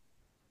me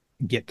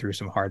get through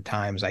some hard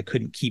times. I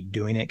couldn't keep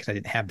doing it because I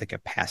didn't have the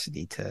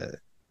capacity to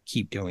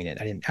keep doing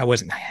it. I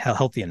wasn't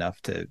healthy enough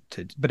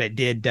but it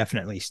did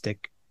definitely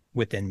stick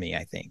within me,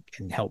 I think,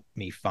 and help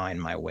me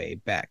find my way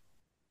back,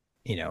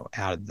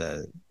 out of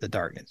the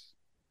darkness.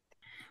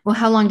 Well,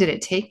 how long did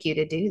it take you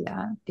to do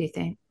that, do you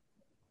think?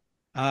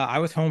 I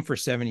was home for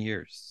 7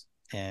 years,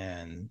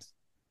 and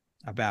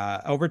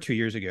about over 2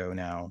 years ago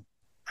now,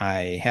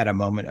 I had a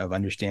moment of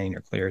understanding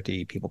or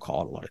clarity. People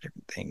call it a lot of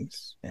different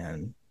things,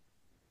 and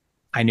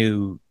I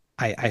knew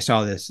I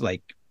saw this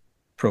like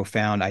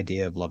profound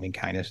idea of loving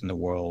kindness in the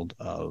world,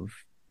 of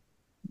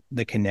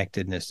the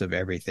connectedness of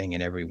everything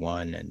and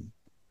everyone. And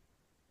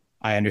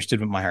I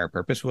understood what my higher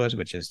purpose was,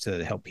 which is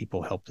to help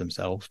people help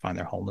themselves find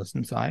their wholeness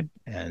inside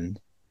and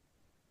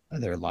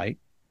their light.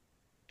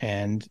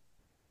 And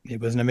it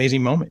was an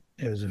amazing moment.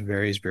 It was a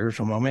very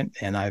spiritual moment.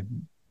 And I've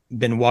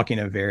been walking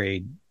a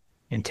very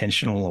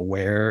intentional,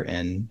 aware,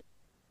 and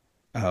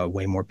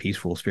way more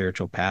peaceful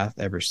spiritual path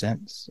ever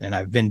since. And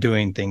I've been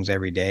doing things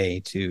every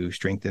day to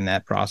strengthen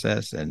that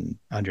process and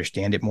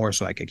understand it more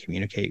so I could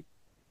communicate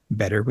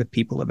better with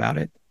people about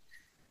it.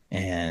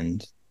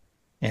 And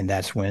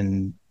that's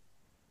when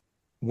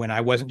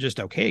I wasn't just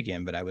okay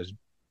again, but I was,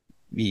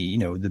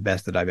 the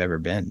best that I've ever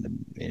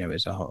been.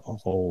 It's a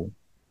whole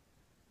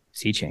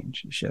sea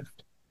change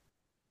shift.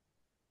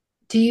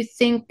 Do you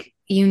think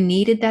you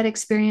needed that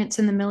experience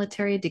in the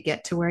military to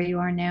get to where you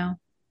are now?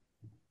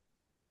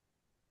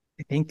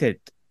 I think that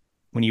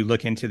when you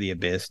look into the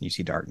abyss and you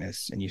see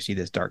darkness and you see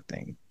this dark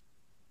thing,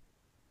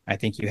 I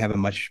think you have a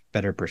much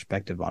better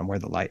perspective on where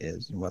the light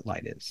is and what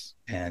light is.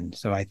 And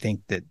so I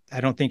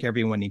don't think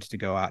everyone needs to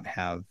go out and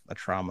have a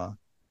trauma.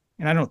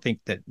 And I don't think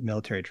that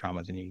military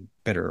trauma is any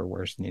better or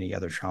worse than any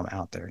other trauma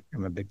out there.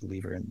 I'm a big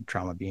believer in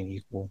trauma being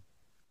equal.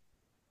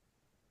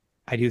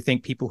 I do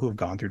think people who have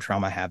gone through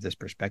trauma have this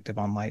perspective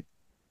on light.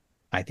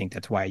 I think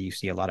that's why you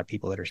see a lot of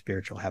people that are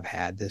spiritual have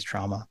had this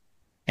trauma.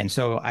 And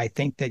so I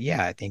think that,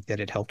 yeah, I think that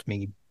it helped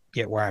me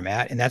get where I'm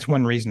at. And that's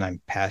one reason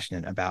I'm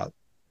passionate about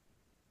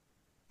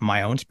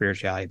my own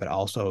spirituality, but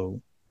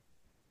also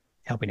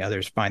helping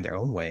others find their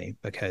own way.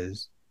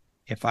 Because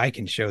if I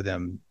can show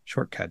them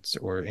shortcuts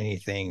or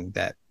anything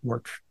that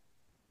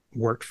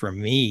worked for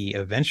me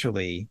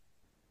eventually,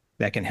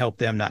 that can help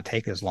them not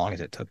take as long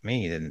as it took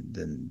me,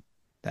 then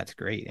that's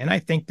great. And I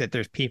think that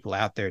there's people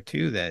out there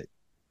too that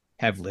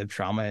have lived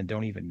trauma and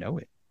don't even know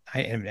it.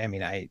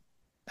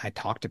 I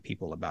talk to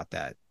people about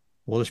that.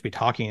 We'll just be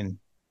talking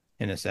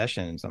in a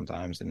session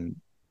sometimes, and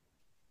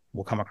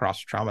we'll come across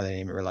trauma they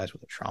didn't even realize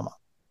was a trauma.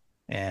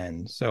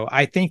 And so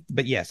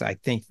but yes, I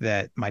think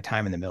that my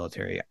time in the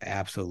military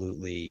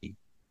absolutely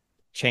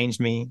changed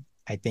me.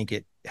 I think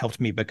it helped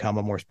me become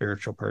a more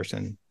spiritual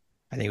person.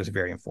 I think it was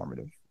very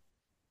informative.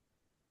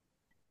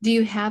 Do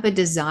you have a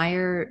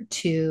desire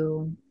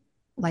to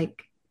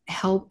like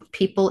help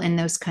people in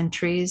those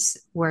countries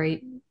where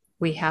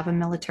we have a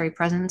military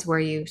presence, where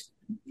you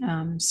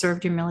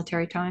served your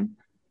military time?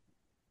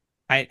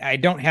 I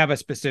don't have a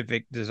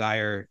specific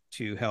desire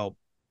to help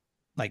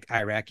like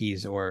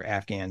Iraqis or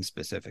Afghans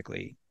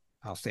specifically.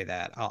 I'll say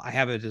that. I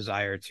have a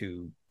desire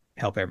to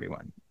help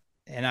everyone.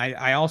 And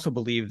I also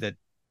believe that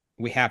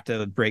we have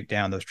to break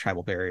down those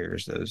tribal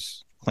barriers,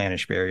 those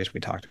clannish barriers we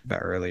talked about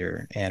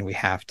earlier, and we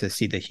have to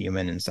see the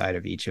human inside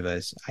of each of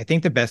us. I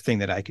think the best thing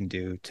that I can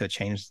do to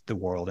change the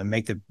world and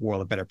make the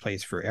world a better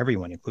place for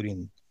everyone,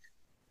 including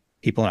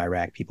people in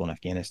Iraq, people in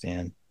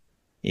Afghanistan,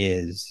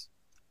 is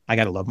I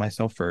got to love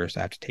myself first.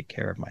 I have to take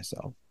care of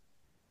myself.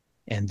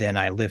 And then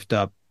I lift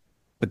up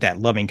with that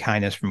loving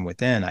kindness from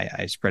within.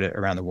 I spread it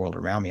around the world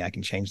around me. I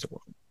can change the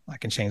world. I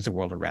can change the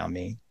world around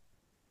me,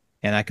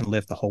 and I can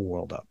lift the whole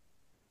world up.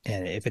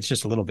 And if it's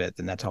just a little bit,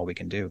 then that's all we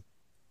can do.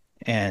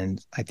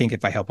 And I think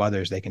if I help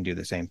others, they can do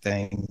the same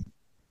thing.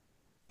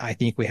 I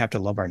think we have to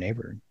love our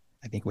neighbor.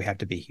 I think we have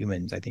to be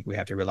humans. I think we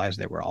have to realize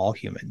that we're all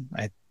human.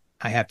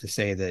 I have to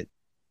say that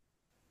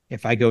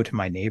if I go to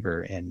my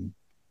neighbor and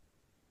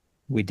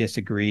we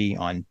disagree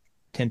on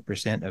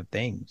 10% of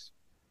things,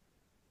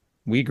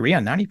 we agree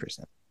on 90%.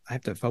 I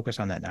have to focus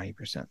on that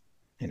 90%,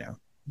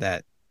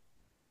 that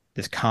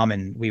this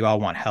common, we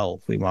all want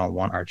health. We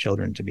want our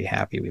children to be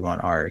happy. We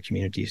want our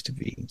communities to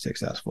be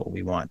successful.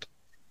 We want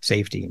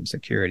safety and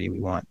security. We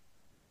want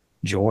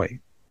joy.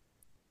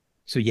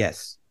 So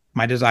yes,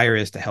 my desire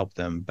is to help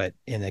them, but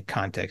in the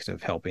context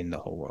of helping the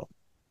whole world.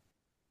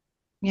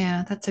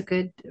 Yeah, that's a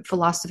good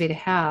philosophy to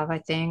have, I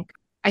think.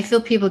 I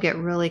feel people get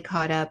really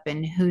caught up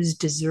in who's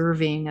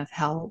deserving of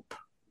help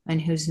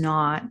and who's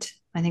not.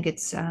 I think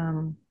it's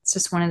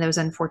just one of those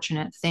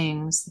unfortunate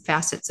things, the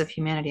facets of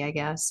humanity, I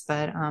guess.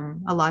 But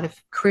a lot of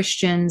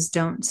Christians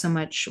don't so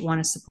much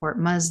want to support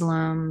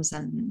Muslims,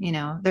 and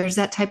there's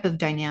that type of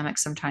dynamic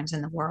sometimes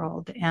in the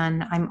world.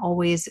 And I'm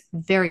always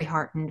very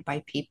heartened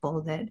by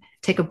people that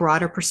take a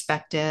broader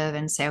perspective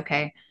and say,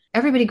 okay,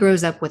 everybody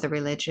grows up with a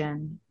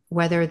religion,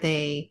 whether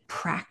they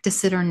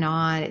practice it or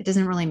not, it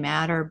doesn't really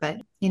matter.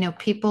 But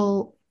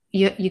people,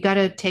 you got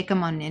to take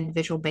them on an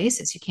individual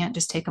basis. You can't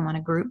just take them on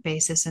a group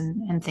basis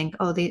and think,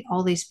 oh,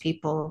 all these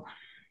people,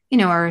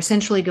 are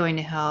essentially going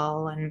to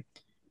hell, and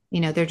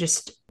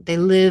they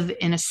live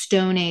in a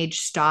Stone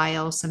Age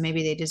style, so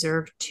maybe they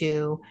deserve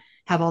to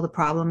have all the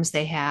problems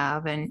they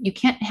have. And you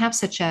can't have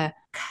such a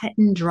cut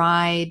and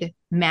dried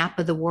map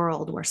of the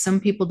world where some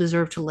people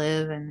deserve to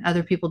live and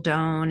other people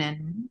don't.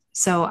 And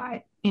so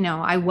I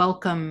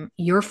welcome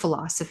your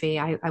philosophy.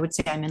 I would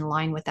say I'm in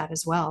line with that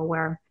as well,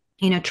 where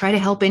try to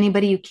help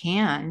anybody you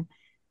can,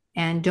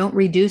 and don't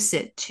reduce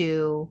it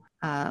to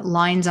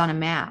lines on a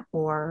map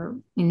or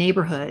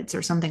neighborhoods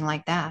or something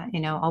like that.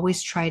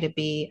 Always try to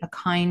be a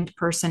kind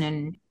person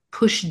and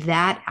push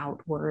that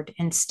outward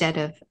instead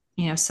of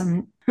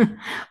some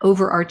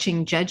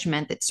overarching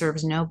judgment that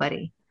serves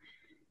nobody.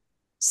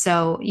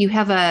 So you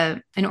have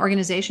an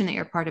organization that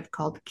you're part of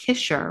called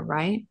Kishar,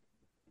 right?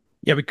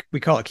 Yeah, we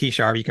call it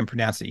Kishar. You can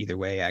pronounce it either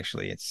way,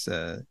 actually. It's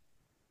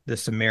the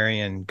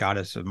Sumerian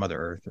goddess of Mother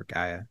Earth, or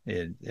Gaia.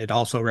 It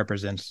also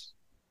represents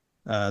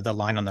the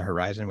line on the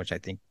horizon, which I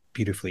think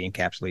beautifully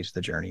encapsulates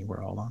the journey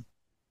we're all on.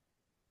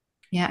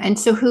 Yeah. And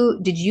so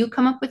who did you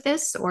come up with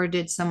this, or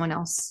did someone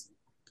else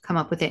come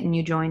up with it and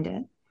you joined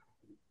it?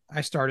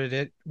 I started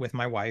it with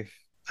my wife,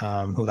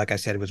 who, like I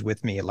said, was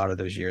with me a lot of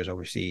those years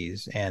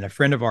overseas, and a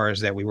friend of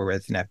ours that we were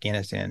with in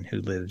Afghanistan who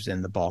lives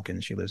in the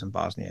Balkans. She lives in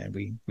Bosnia, and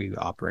we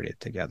operated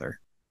together.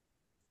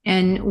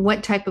 And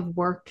what type of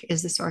work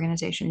is this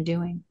organization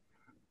doing?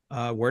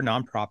 We're a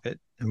nonprofit,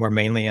 and we're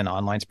mainly an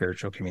online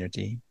spiritual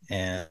community.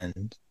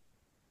 And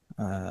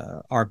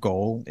our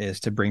goal is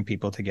to bring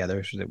people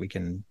together so that we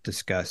can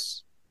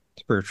discuss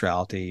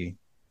spirituality,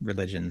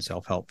 religion,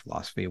 self-help,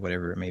 philosophy,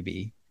 whatever it may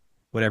be,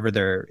 whatever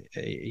they're,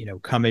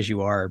 come as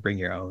you are, bring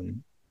your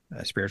own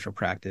spiritual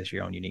practice,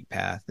 your own unique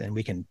path, and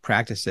we can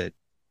practice it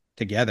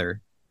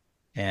together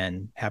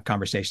and have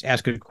conversations,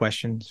 ask good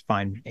questions,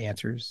 find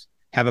answers,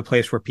 have a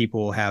place where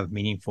people have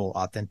meaningful,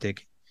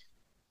 authentic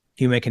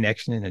human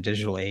connection in a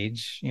digital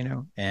age,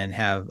 and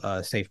have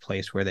a safe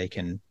place where they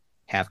can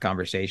have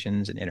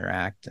conversations and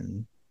interact.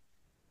 And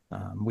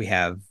we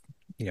have,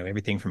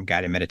 everything from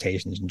guided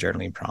meditations and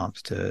journaling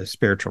prompts to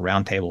spiritual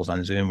roundtables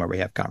on Zoom where we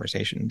have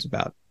conversations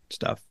about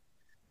stuff,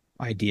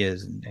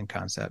 ideas and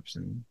concepts,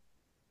 and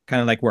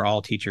kind of like we're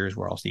all teachers,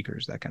 we're all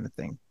seekers, that kind of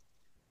thing.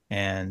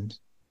 And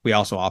we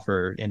also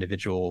offer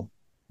individual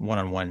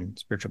one-on-one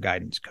spiritual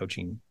guidance,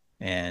 coaching,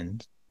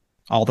 and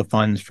all the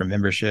funds from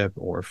membership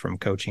or from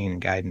coaching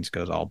and guidance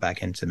goes all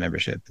back into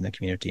membership in the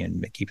community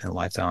and keeping the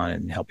lights on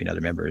and helping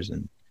other members.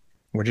 And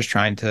we're just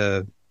trying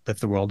to lift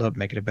the world up,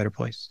 make it a better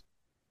place.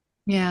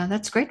 Yeah,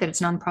 that's great that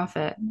it's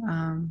nonprofit.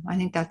 I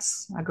think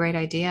that's a great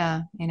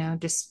idea.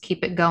 Just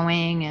keep it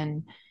going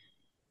and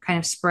kind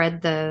of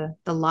spread the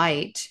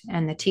light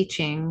and the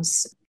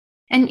teachings.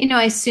 And,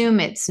 I assume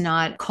it's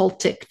not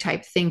cultic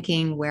type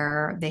thinking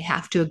where they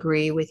have to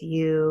agree with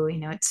you.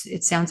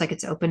 It sounds like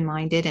it's open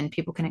minded and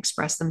people can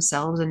express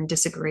themselves and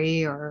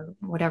disagree or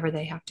whatever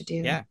they have to do.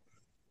 Yeah.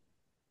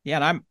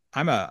 Yeah. And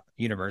I'm a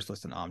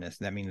universalist and omnist.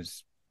 That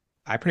means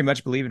I pretty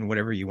much believe in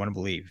whatever you want to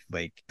believe.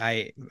 Like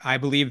I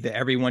believe that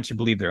everyone should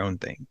believe their own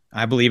thing.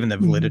 I believe in the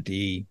Mhm.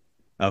 validity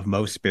of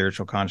most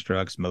spiritual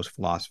constructs, most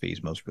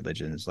philosophies, most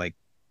religions. Like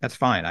that's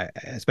fine.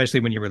 Especially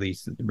when you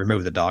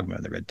remove the dogma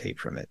and the red tape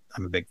from it.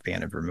 I'm a big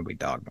fan of removing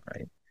dogma,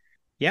 right?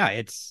 Yeah,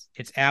 it's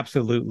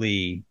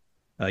absolutely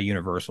a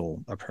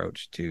universal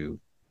approach to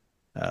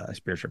a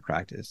spiritual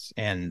practice,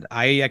 and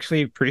I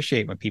actually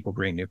appreciate when people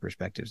bring new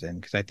perspectives in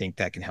because I think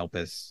that can help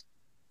us.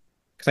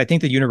 Because I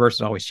think the universe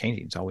is always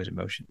changing; it's always in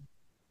motion.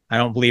 I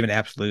don't believe in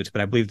absolutes,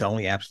 but I believe the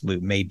only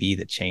absolute may be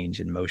that change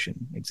and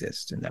motion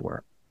exists, and that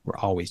we're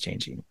always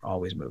changing, we're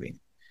always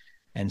moving,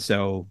 and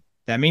so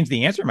that means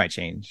the answer might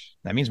change.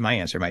 That means my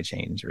answer might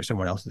change, or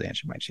someone else's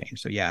answer might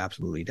change. So yeah,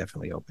 absolutely,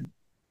 definitely open.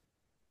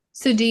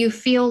 So, do you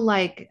feel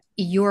like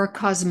your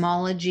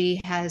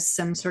cosmology has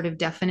some sort of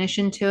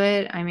definition to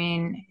it? I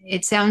mean,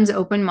 it sounds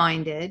open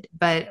minded,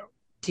 but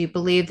do you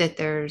believe that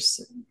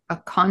there's a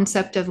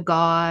concept of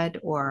God,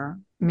 or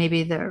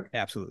maybe the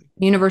Absolutely.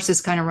 universe is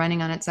kind of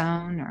running on its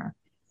own? Or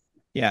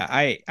Yeah,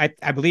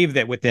 I believe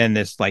that within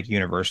this like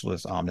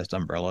universalist omnist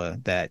umbrella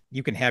that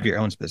you can have your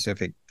own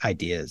specific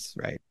ideas,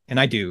 right? And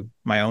I do.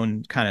 My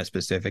own kind of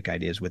specific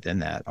ideas within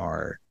that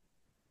are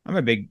I'm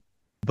a big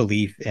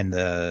belief in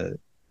the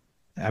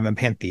I'm a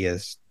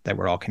pantheist that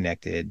we're all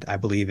connected.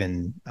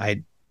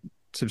 I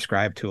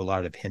subscribe to a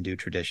lot of Hindu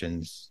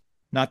traditions,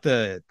 not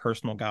the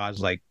personal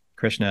gods like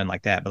Krishna and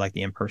like that, but like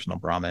the impersonal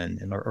Brahman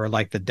or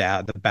like the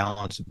Tao, the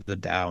balance of the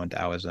Tao and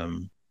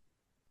Taoism.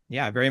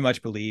 Yeah, I very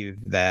much believe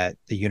that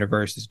the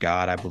universe is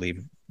God. I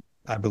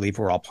believe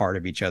we're all part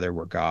of each other.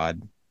 We're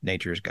God.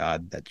 Nature's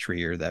God. That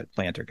tree or that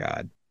plant are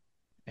God.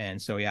 And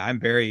so yeah, I'm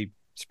very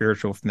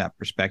spiritual from that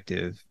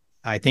perspective.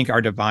 I think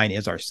our divine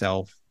is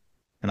ourself.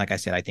 And like I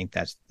said, I think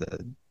that's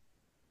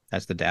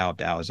the Tao of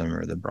Taoism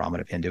or the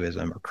Brahman of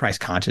Hinduism or Christ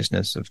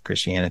consciousness of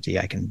Christianity.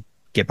 I can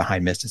get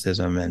behind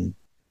mysticism and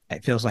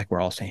it feels like we're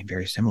all saying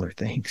very similar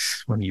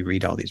things when you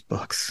read all these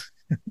books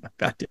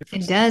about it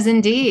differences. does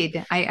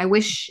indeed. I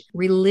wish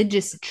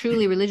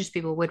truly religious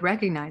people would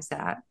recognize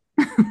that.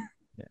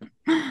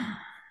 Yeah.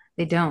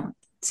 They don't,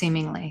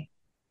 seemingly.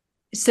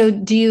 So,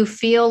 do you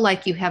feel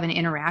like you have an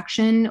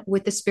interaction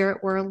with the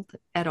spirit world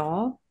at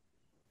all?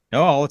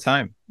 No, all the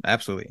time.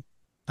 Absolutely.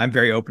 I'm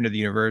very open to the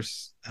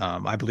universe.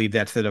 I believe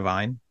that's the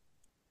divine.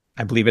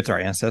 I believe it's our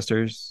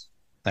ancestors.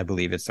 I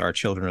believe it's our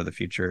children of the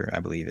future. I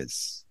believe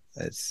it's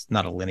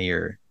not a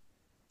linear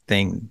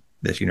thing,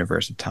 this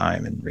universe of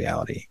time and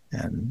reality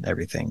and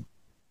everything.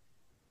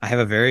 I have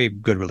a very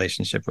good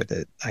relationship with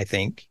it, I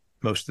think.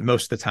 Most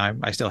of the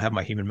time. I still have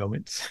my human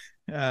moments.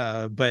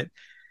 But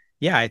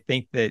yeah, I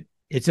think that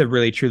it's a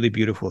really truly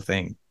beautiful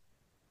thing.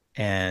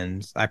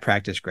 And I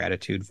practice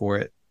gratitude for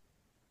it.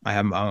 I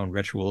have my own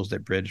rituals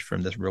that bridge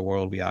from this real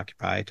world we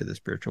occupy to the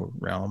spiritual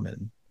realm,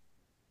 and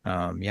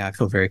yeah, I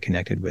feel very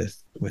connected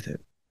with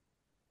it.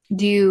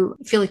 Do you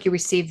feel like you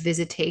receive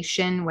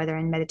visitation, whether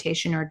in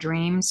meditation or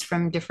dreams,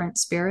 from different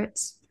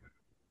spirits?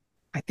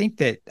 I think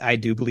that I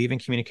do believe in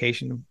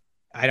communication.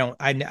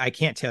 I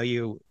can't tell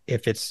you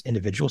if it's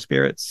individual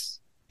spirits,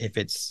 if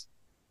it's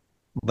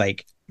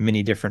like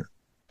many different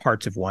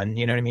parts of one.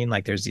 You know what I mean?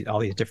 Like all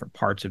these different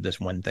parts of this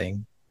one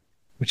thing,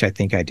 which I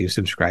think I do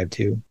subscribe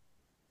to,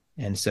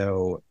 and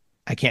so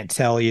I can't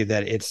tell you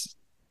that it's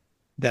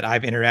that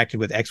I've interacted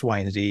with X, Y,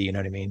 and Z. You know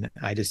what I mean?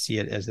 I just see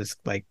it as this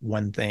like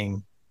one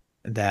thing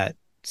that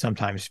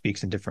sometimes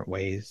speaks in different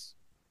ways.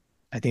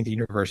 I think the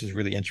universe is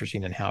really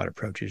interesting in how it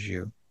approaches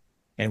you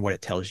and what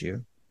it tells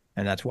you.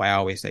 And that's why I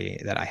always say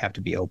that I have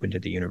to be open to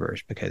the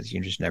universe because you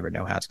just never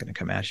know how it's going to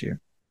come at you.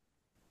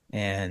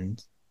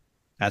 And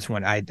that's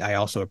when I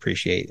also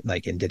appreciate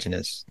like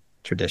indigenous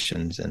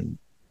traditions and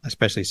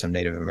especially some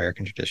Native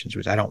American traditions,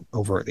 which I don't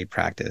overtly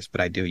practice,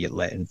 but I do yet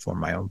let inform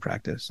my own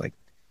practice.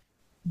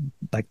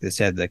 Like they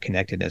said, the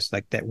connectedness,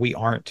 like that we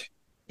aren't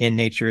in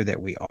nature,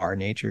 that we are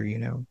nature, you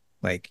know?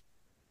 Like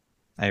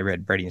I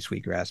read Braiding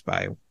Sweetgrass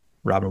by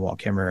Robin Wall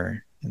Kimmerer,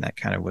 and that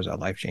kind of was a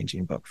life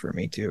changing book for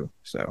me too.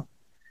 So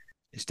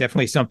it's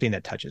definitely something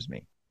that touches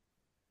me.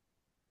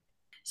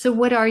 So,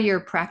 what are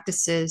your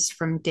practices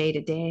from day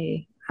to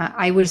day?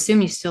 I would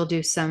assume you still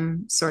do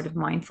some sort of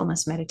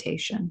mindfulness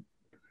meditation,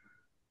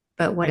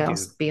 but what I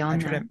else do. I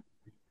beyond try that? to,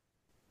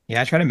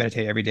 yeah, I try to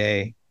meditate every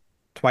day,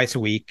 twice a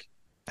week.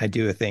 I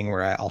do a thing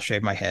where I'll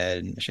shave my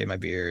head and shave my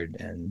beard,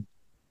 and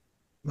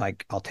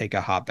like I'll take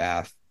a hot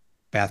bath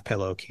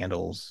pillow,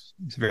 candles.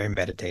 It's very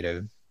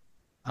meditative.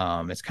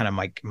 It's kind of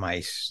like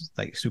my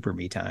like super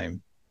me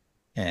time,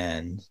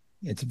 and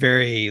it's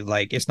very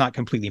like it's not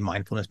completely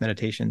mindfulness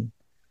meditation.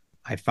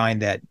 I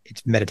find that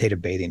it's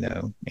meditative bathing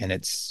though, and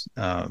it's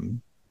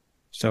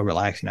so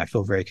relaxing. I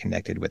feel very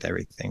connected with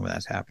everything when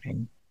that's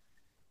happening.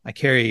 I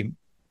carry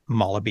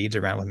mala beads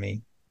around with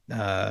me.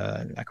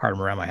 I cart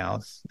them around my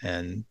house,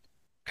 and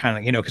kind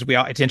of, because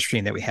it's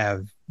interesting that we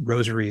have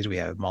rosaries, we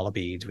have mala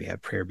beads, we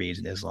have prayer beads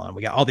in Islam.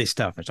 We got all these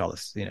stuff. It's all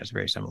this, it's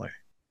very similar.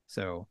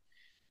 So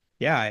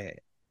yeah,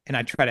 and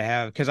I try to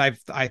have, because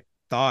I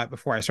thought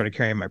before I started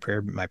carrying my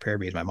prayer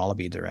beads, my mala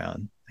beads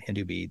around,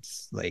 Hindu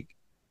beads, like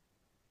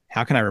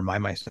how can I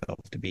remind myself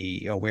to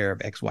be aware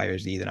of X, Y, or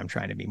Z that I'm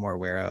trying to be more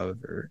aware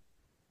of, or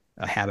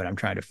a habit I'm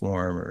trying to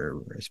form,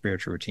 or a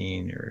spiritual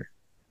routine, or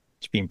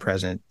just being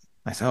present.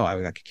 I thought,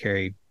 I could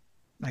carry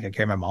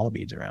my mala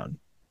beads around.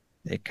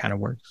 It kind of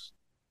works.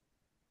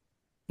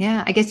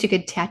 Yeah, I guess you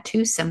could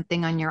tattoo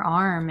something on your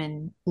arm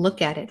and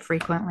look at it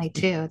frequently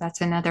too.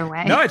 That's another No,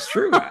 way. it's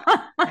true.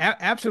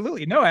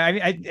 Absolutely. No,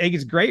 I think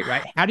it's great,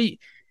 right? How do you,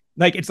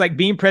 like, it's like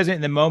being present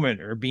in the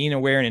moment or being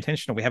aware and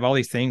intentional. We have all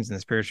these things in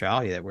the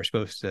spirituality that we're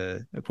supposed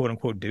to quote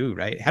unquote do,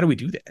 right? How do we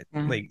do that?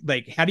 Yeah.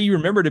 Like how do you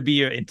remember to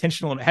be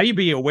intentional? How do you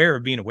be aware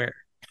of being aware?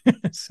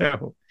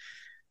 So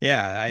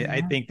yeah, I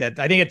Yeah. think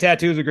a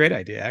tattoo is a great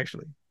idea,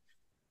 actually.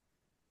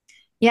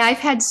 Yeah, I've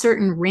had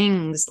certain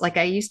rings. Like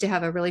I used to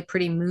have a really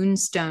pretty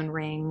moonstone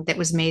ring that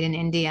was made in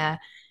India.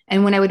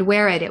 And when I would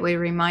wear it, it would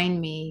remind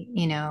me,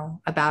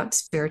 about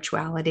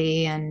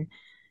spirituality. And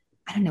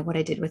I don't know what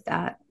I did with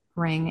that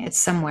ring. It's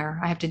somewhere.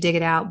 I have to dig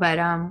it out. But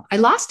I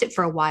lost it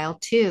for a while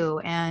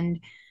too. And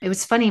it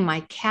was funny.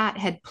 My cat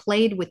had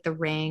played with the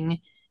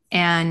ring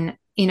and,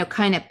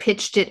 kind of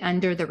pitched it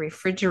under the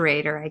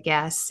refrigerator, I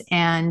guess.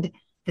 And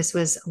this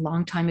was a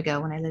long time ago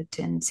when I lived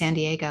in San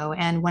Diego.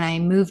 And when I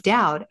moved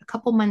out, a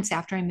couple months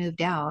after I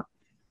moved out,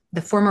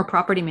 the former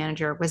property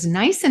manager was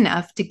nice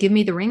enough to give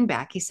me the ring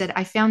back. He said,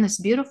 I found this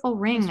beautiful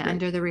That's ring great.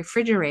 under the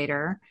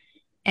refrigerator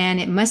and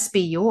it must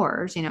be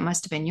yours. It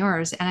must have been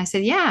yours. And I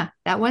said, yeah,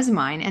 that was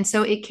mine. And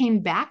so it came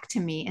back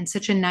to me in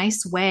such a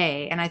nice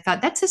way. And I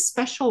thought, that's a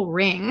special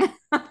ring.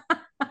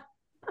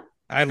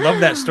 I love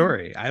that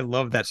story. I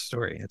love that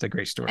story. It's a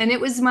great story. And it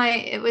was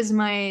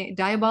my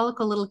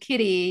diabolical little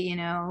kitty,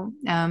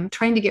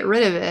 trying to get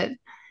rid of it,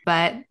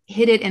 but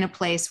hid it in a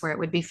place where it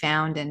would be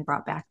found and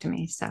brought back to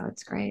me. So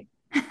it's great.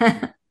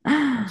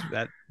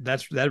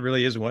 That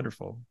really is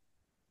wonderful.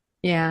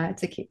 Yeah,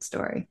 it's a cute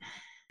story.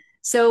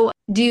 So,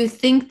 do you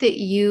think that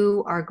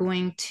you are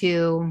going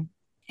to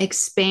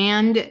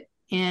expand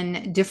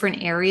in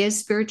different areas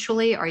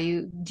spiritually?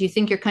 Do you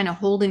think you're kind of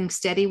holding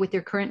steady with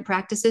your current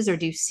practices, or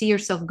do you see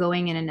yourself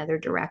going in another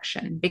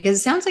direction? Because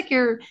it sounds like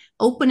you're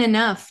open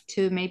enough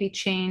to maybe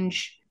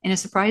change in a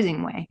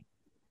surprising way.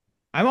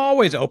 I'm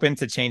always open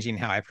to changing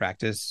how I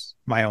practice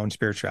my own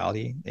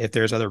spirituality. If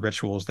there's other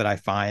rituals that I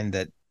find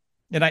that,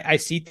 and I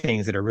see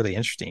things that are really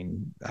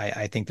interesting.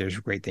 I think there's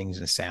great things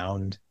in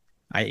sound.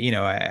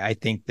 I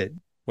think that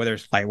whether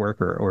it's light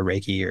work or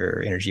Reiki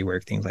or energy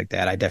work, things like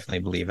that, I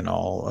definitely believe in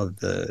all of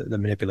the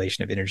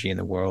manipulation of energy in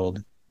the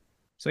world.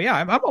 So yeah,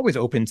 I'm always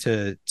open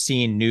to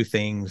seeing new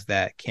things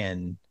that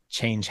can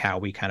change how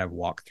we kind of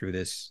walk through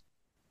this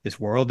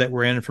world that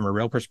we're in from a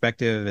real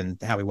perspective, and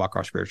how we walk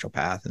our spiritual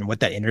path, and what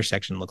that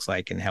intersection looks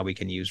like, and how we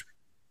can use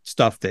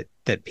stuff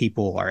that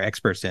people are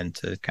experts in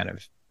to kind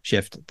of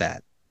shift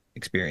that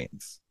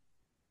experience.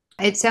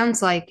 It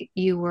sounds like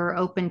you were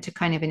open to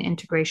kind of an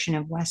integration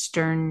of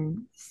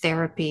Western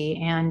therapy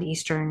and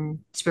Eastern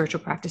spiritual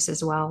practice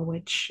as well,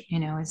 which,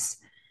 is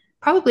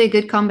probably a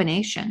good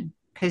combination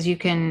because you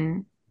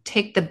can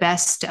take the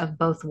best of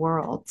both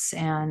worlds.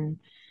 And,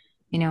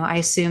 I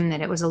assume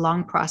that it was a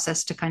long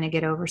process to kind of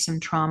get over some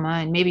trauma,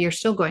 and maybe you're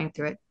still going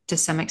through it to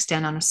some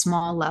extent on a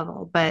small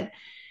level. But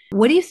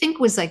what do you think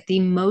was like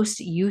the most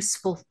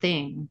useful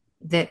thing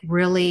that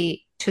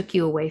really took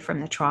you away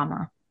from the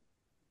trauma?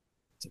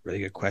 It's a really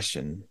good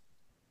question.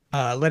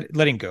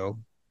 Letting go.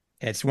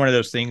 It's one of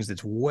those things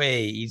that's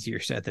way easier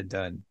said than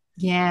done.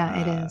 Yeah,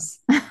 it Uh, is.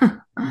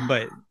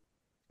 but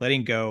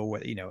letting go,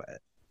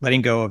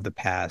 letting go of the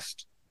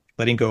past,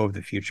 letting go of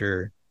the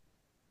future,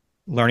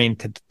 learning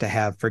to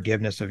have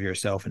forgiveness of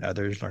yourself and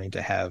others, learning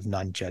to have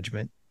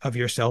non-judgment of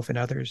yourself and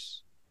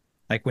others.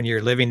 Like when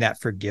you're living that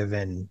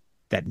forgiven,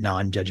 that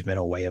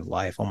non-judgmental way of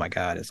life, oh my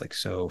God, it's like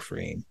so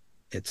freeing.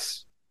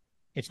 It's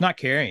it's not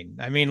caring.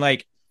 I mean,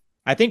 like,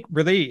 I think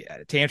really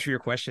to answer your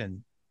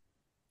question,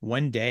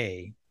 one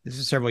day, this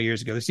is several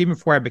years ago, this is even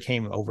before I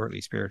became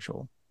overtly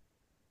spiritual,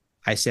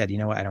 I said, you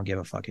know what? I don't give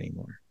a fuck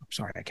anymore. I'm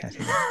sorry, I can't say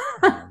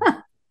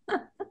that.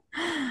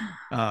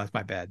 It's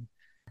my bad.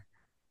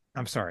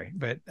 I'm sorry,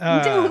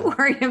 Don't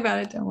worry about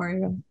it. Don't worry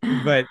about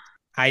it. but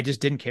I just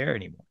didn't care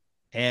anymore.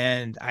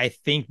 And I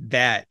think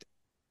that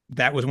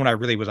was when I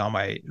really was on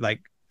my,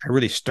 like, I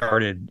really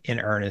started in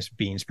earnest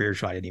being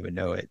spiritual. I didn't even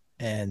know it.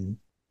 And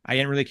I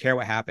didn't really care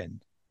what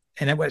happened.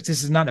 And this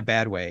is not in a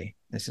bad way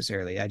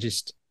necessarily. I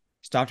just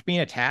stopped being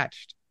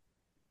attached.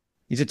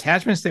 These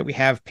attachments that we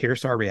have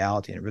pierce our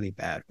reality in really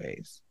bad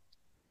ways.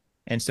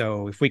 And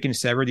so if we can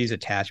sever these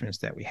attachments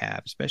that we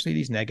have, especially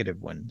these negative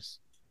ones,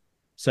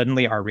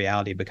 suddenly our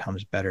reality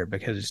becomes better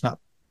because it's not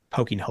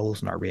poking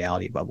holes in our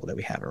reality bubble that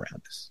we have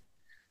around us.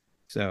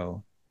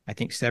 So I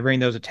think severing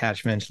those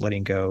attachments,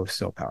 letting go, is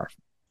so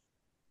powerful.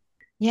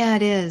 Yeah,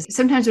 it is.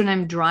 Sometimes when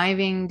I'm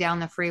driving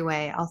down the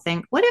freeway, I'll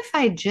think, what if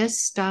I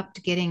just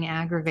stopped getting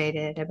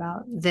aggravated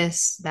about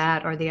this,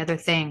 that, or the other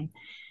thing?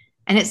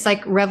 And it's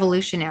like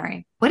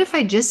revolutionary. What if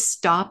I just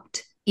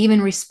stopped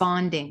even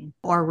responding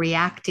or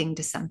reacting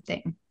to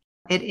something?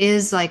 It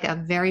is like a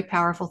very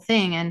powerful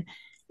thing. And,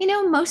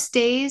 most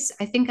days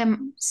I think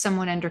I'm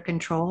somewhat under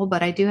control,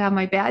 but I do have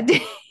my bad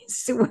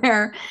days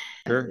where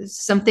Sure.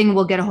 something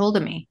will get a hold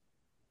of me.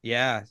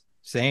 Yeah,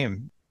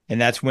 same. And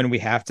that's when we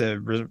have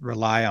to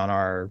rely on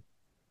our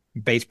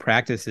base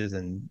practices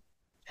and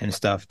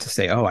stuff to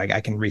say, oh, I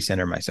can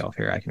recenter myself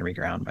here. I can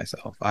reground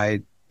myself.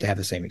 I have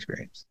the same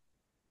experience.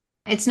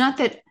 It's not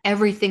that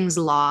everything's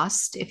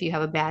lost if you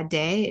have a bad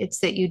day. It's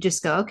that you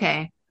just go,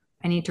 okay,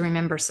 I need to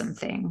remember some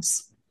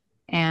things.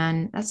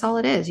 And that's all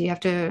it is. You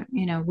have to,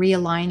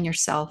 realign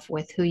yourself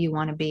with who you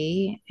want to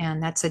be.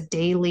 And that's a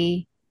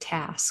daily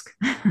task.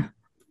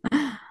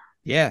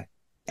 Yeah,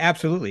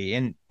 absolutely.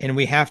 And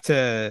we have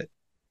to,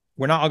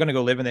 we're not all going to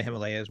go live in the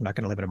Himalayas. We're not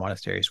going to live in a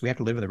monastery. So we have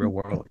to live in the real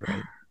world,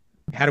 right?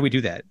 How do we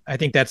do that? I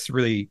think that's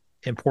really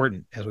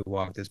important as we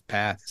walk this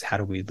path, is how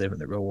do we live in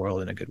the real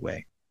world in a good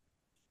way?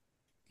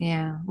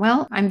 Yeah.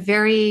 Well, I'm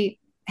very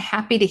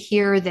happy to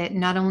hear that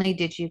not only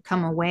did you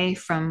come away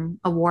from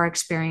a war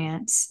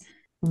experience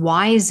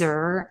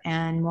wiser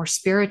and more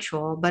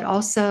spiritual, but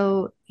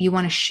also you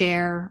want to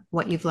share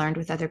what you've learned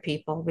with other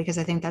people, because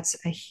I think that's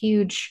a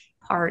huge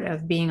part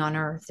of being on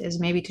earth, is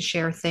maybe to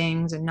share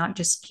things and not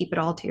just keep it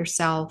all to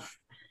yourself.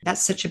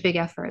 That's such a big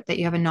effort that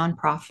you have a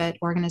nonprofit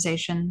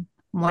organization.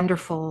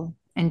 Wonderful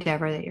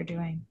endeavor that you're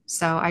doing.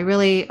 So I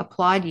really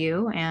applaud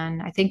you,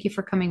 and I thank you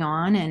for coming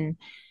on and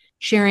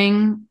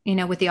sharing,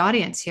 with the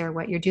audience here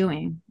what you're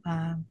doing.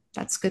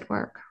 That's good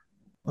work.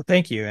 Well,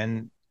 thank you.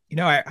 And,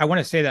 I want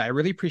to say that I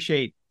really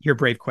appreciate your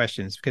brave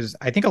questions, because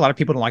I think a lot of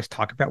people don't like to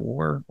talk about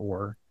war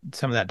or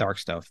some of that dark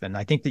stuff. And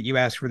I think that you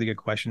asked really good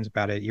questions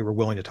about it. You were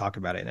willing to talk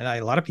about it. And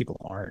a lot of people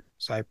aren't.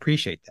 So I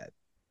appreciate that.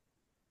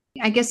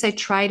 I guess I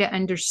try to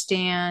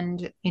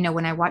understand,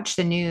 when I watch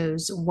the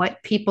news,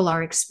 what people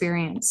are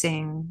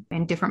experiencing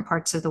in different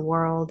parts of the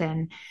world.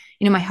 And,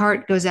 my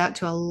heart goes out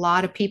to a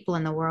lot of people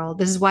in the world.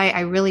 This is why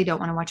I really don't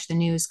want to watch the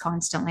news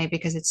constantly,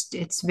 because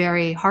it's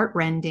very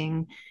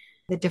heartrending,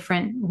 the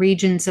different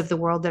regions of the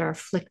world that are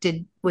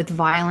afflicted with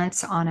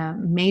violence on a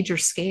major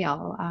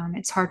scale.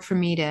 It's hard for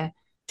me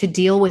to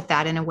deal with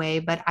that in a way,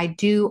 but I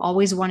do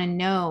always want to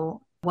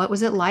know, what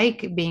was it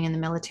like being in the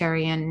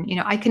military? And,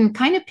 I can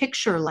kind of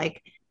picture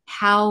like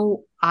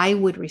how I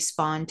would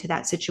respond to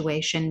that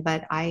situation.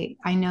 But I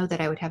know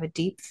that I would have a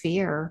deep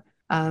fear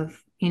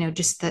of,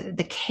 just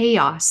the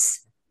chaos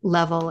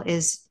level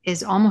is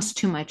almost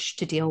too much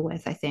to deal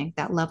with. I think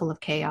that level of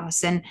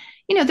chaos. And,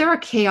 there are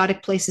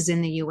chaotic places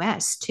in the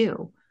US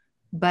too.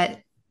 But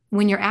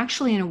when you're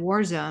actually in a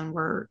war zone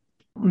where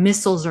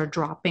missiles are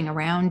dropping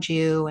around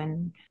you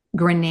and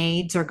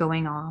grenades are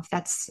going off,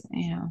 that's,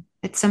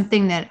 it's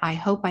something that I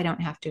hope I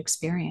don't have to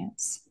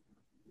experience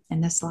in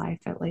this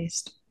life, at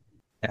least.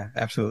 Yeah,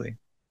 absolutely.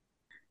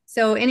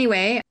 So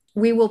anyway,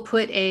 we will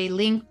put a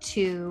link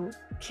to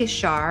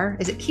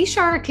Kishar. Is it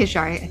Kishar or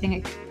Kishar? I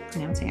think I'm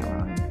pronouncing it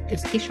wrong.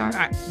 It's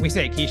Kishar. We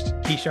say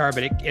Kishar,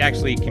 but it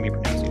actually can be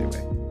pronounced either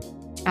way.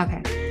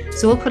 Okay.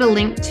 So we'll put a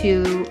link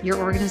to your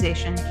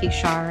organization,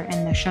 Kishar,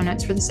 in the show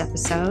notes for this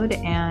episode.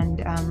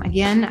 And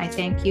again, I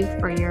thank you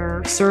for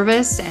your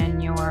service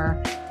and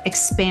your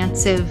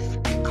expansive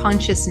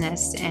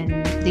consciousness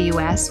in the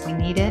U.S. We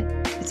need it.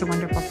 It's a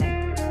wonderful thing.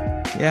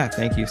 Yeah,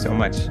 thank you so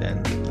much.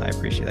 And I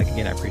appreciate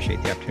I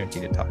appreciate the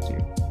opportunity to talk to you.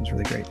 It was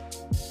really great.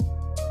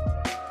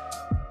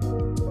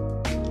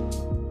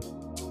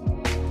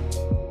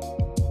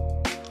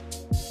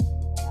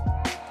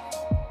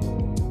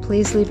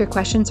 Please leave your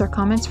questions or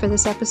comments for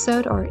this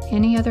episode or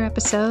any other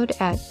episode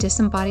at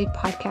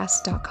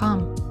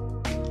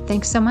disembodiedpodcast.com.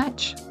 Thanks so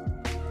much.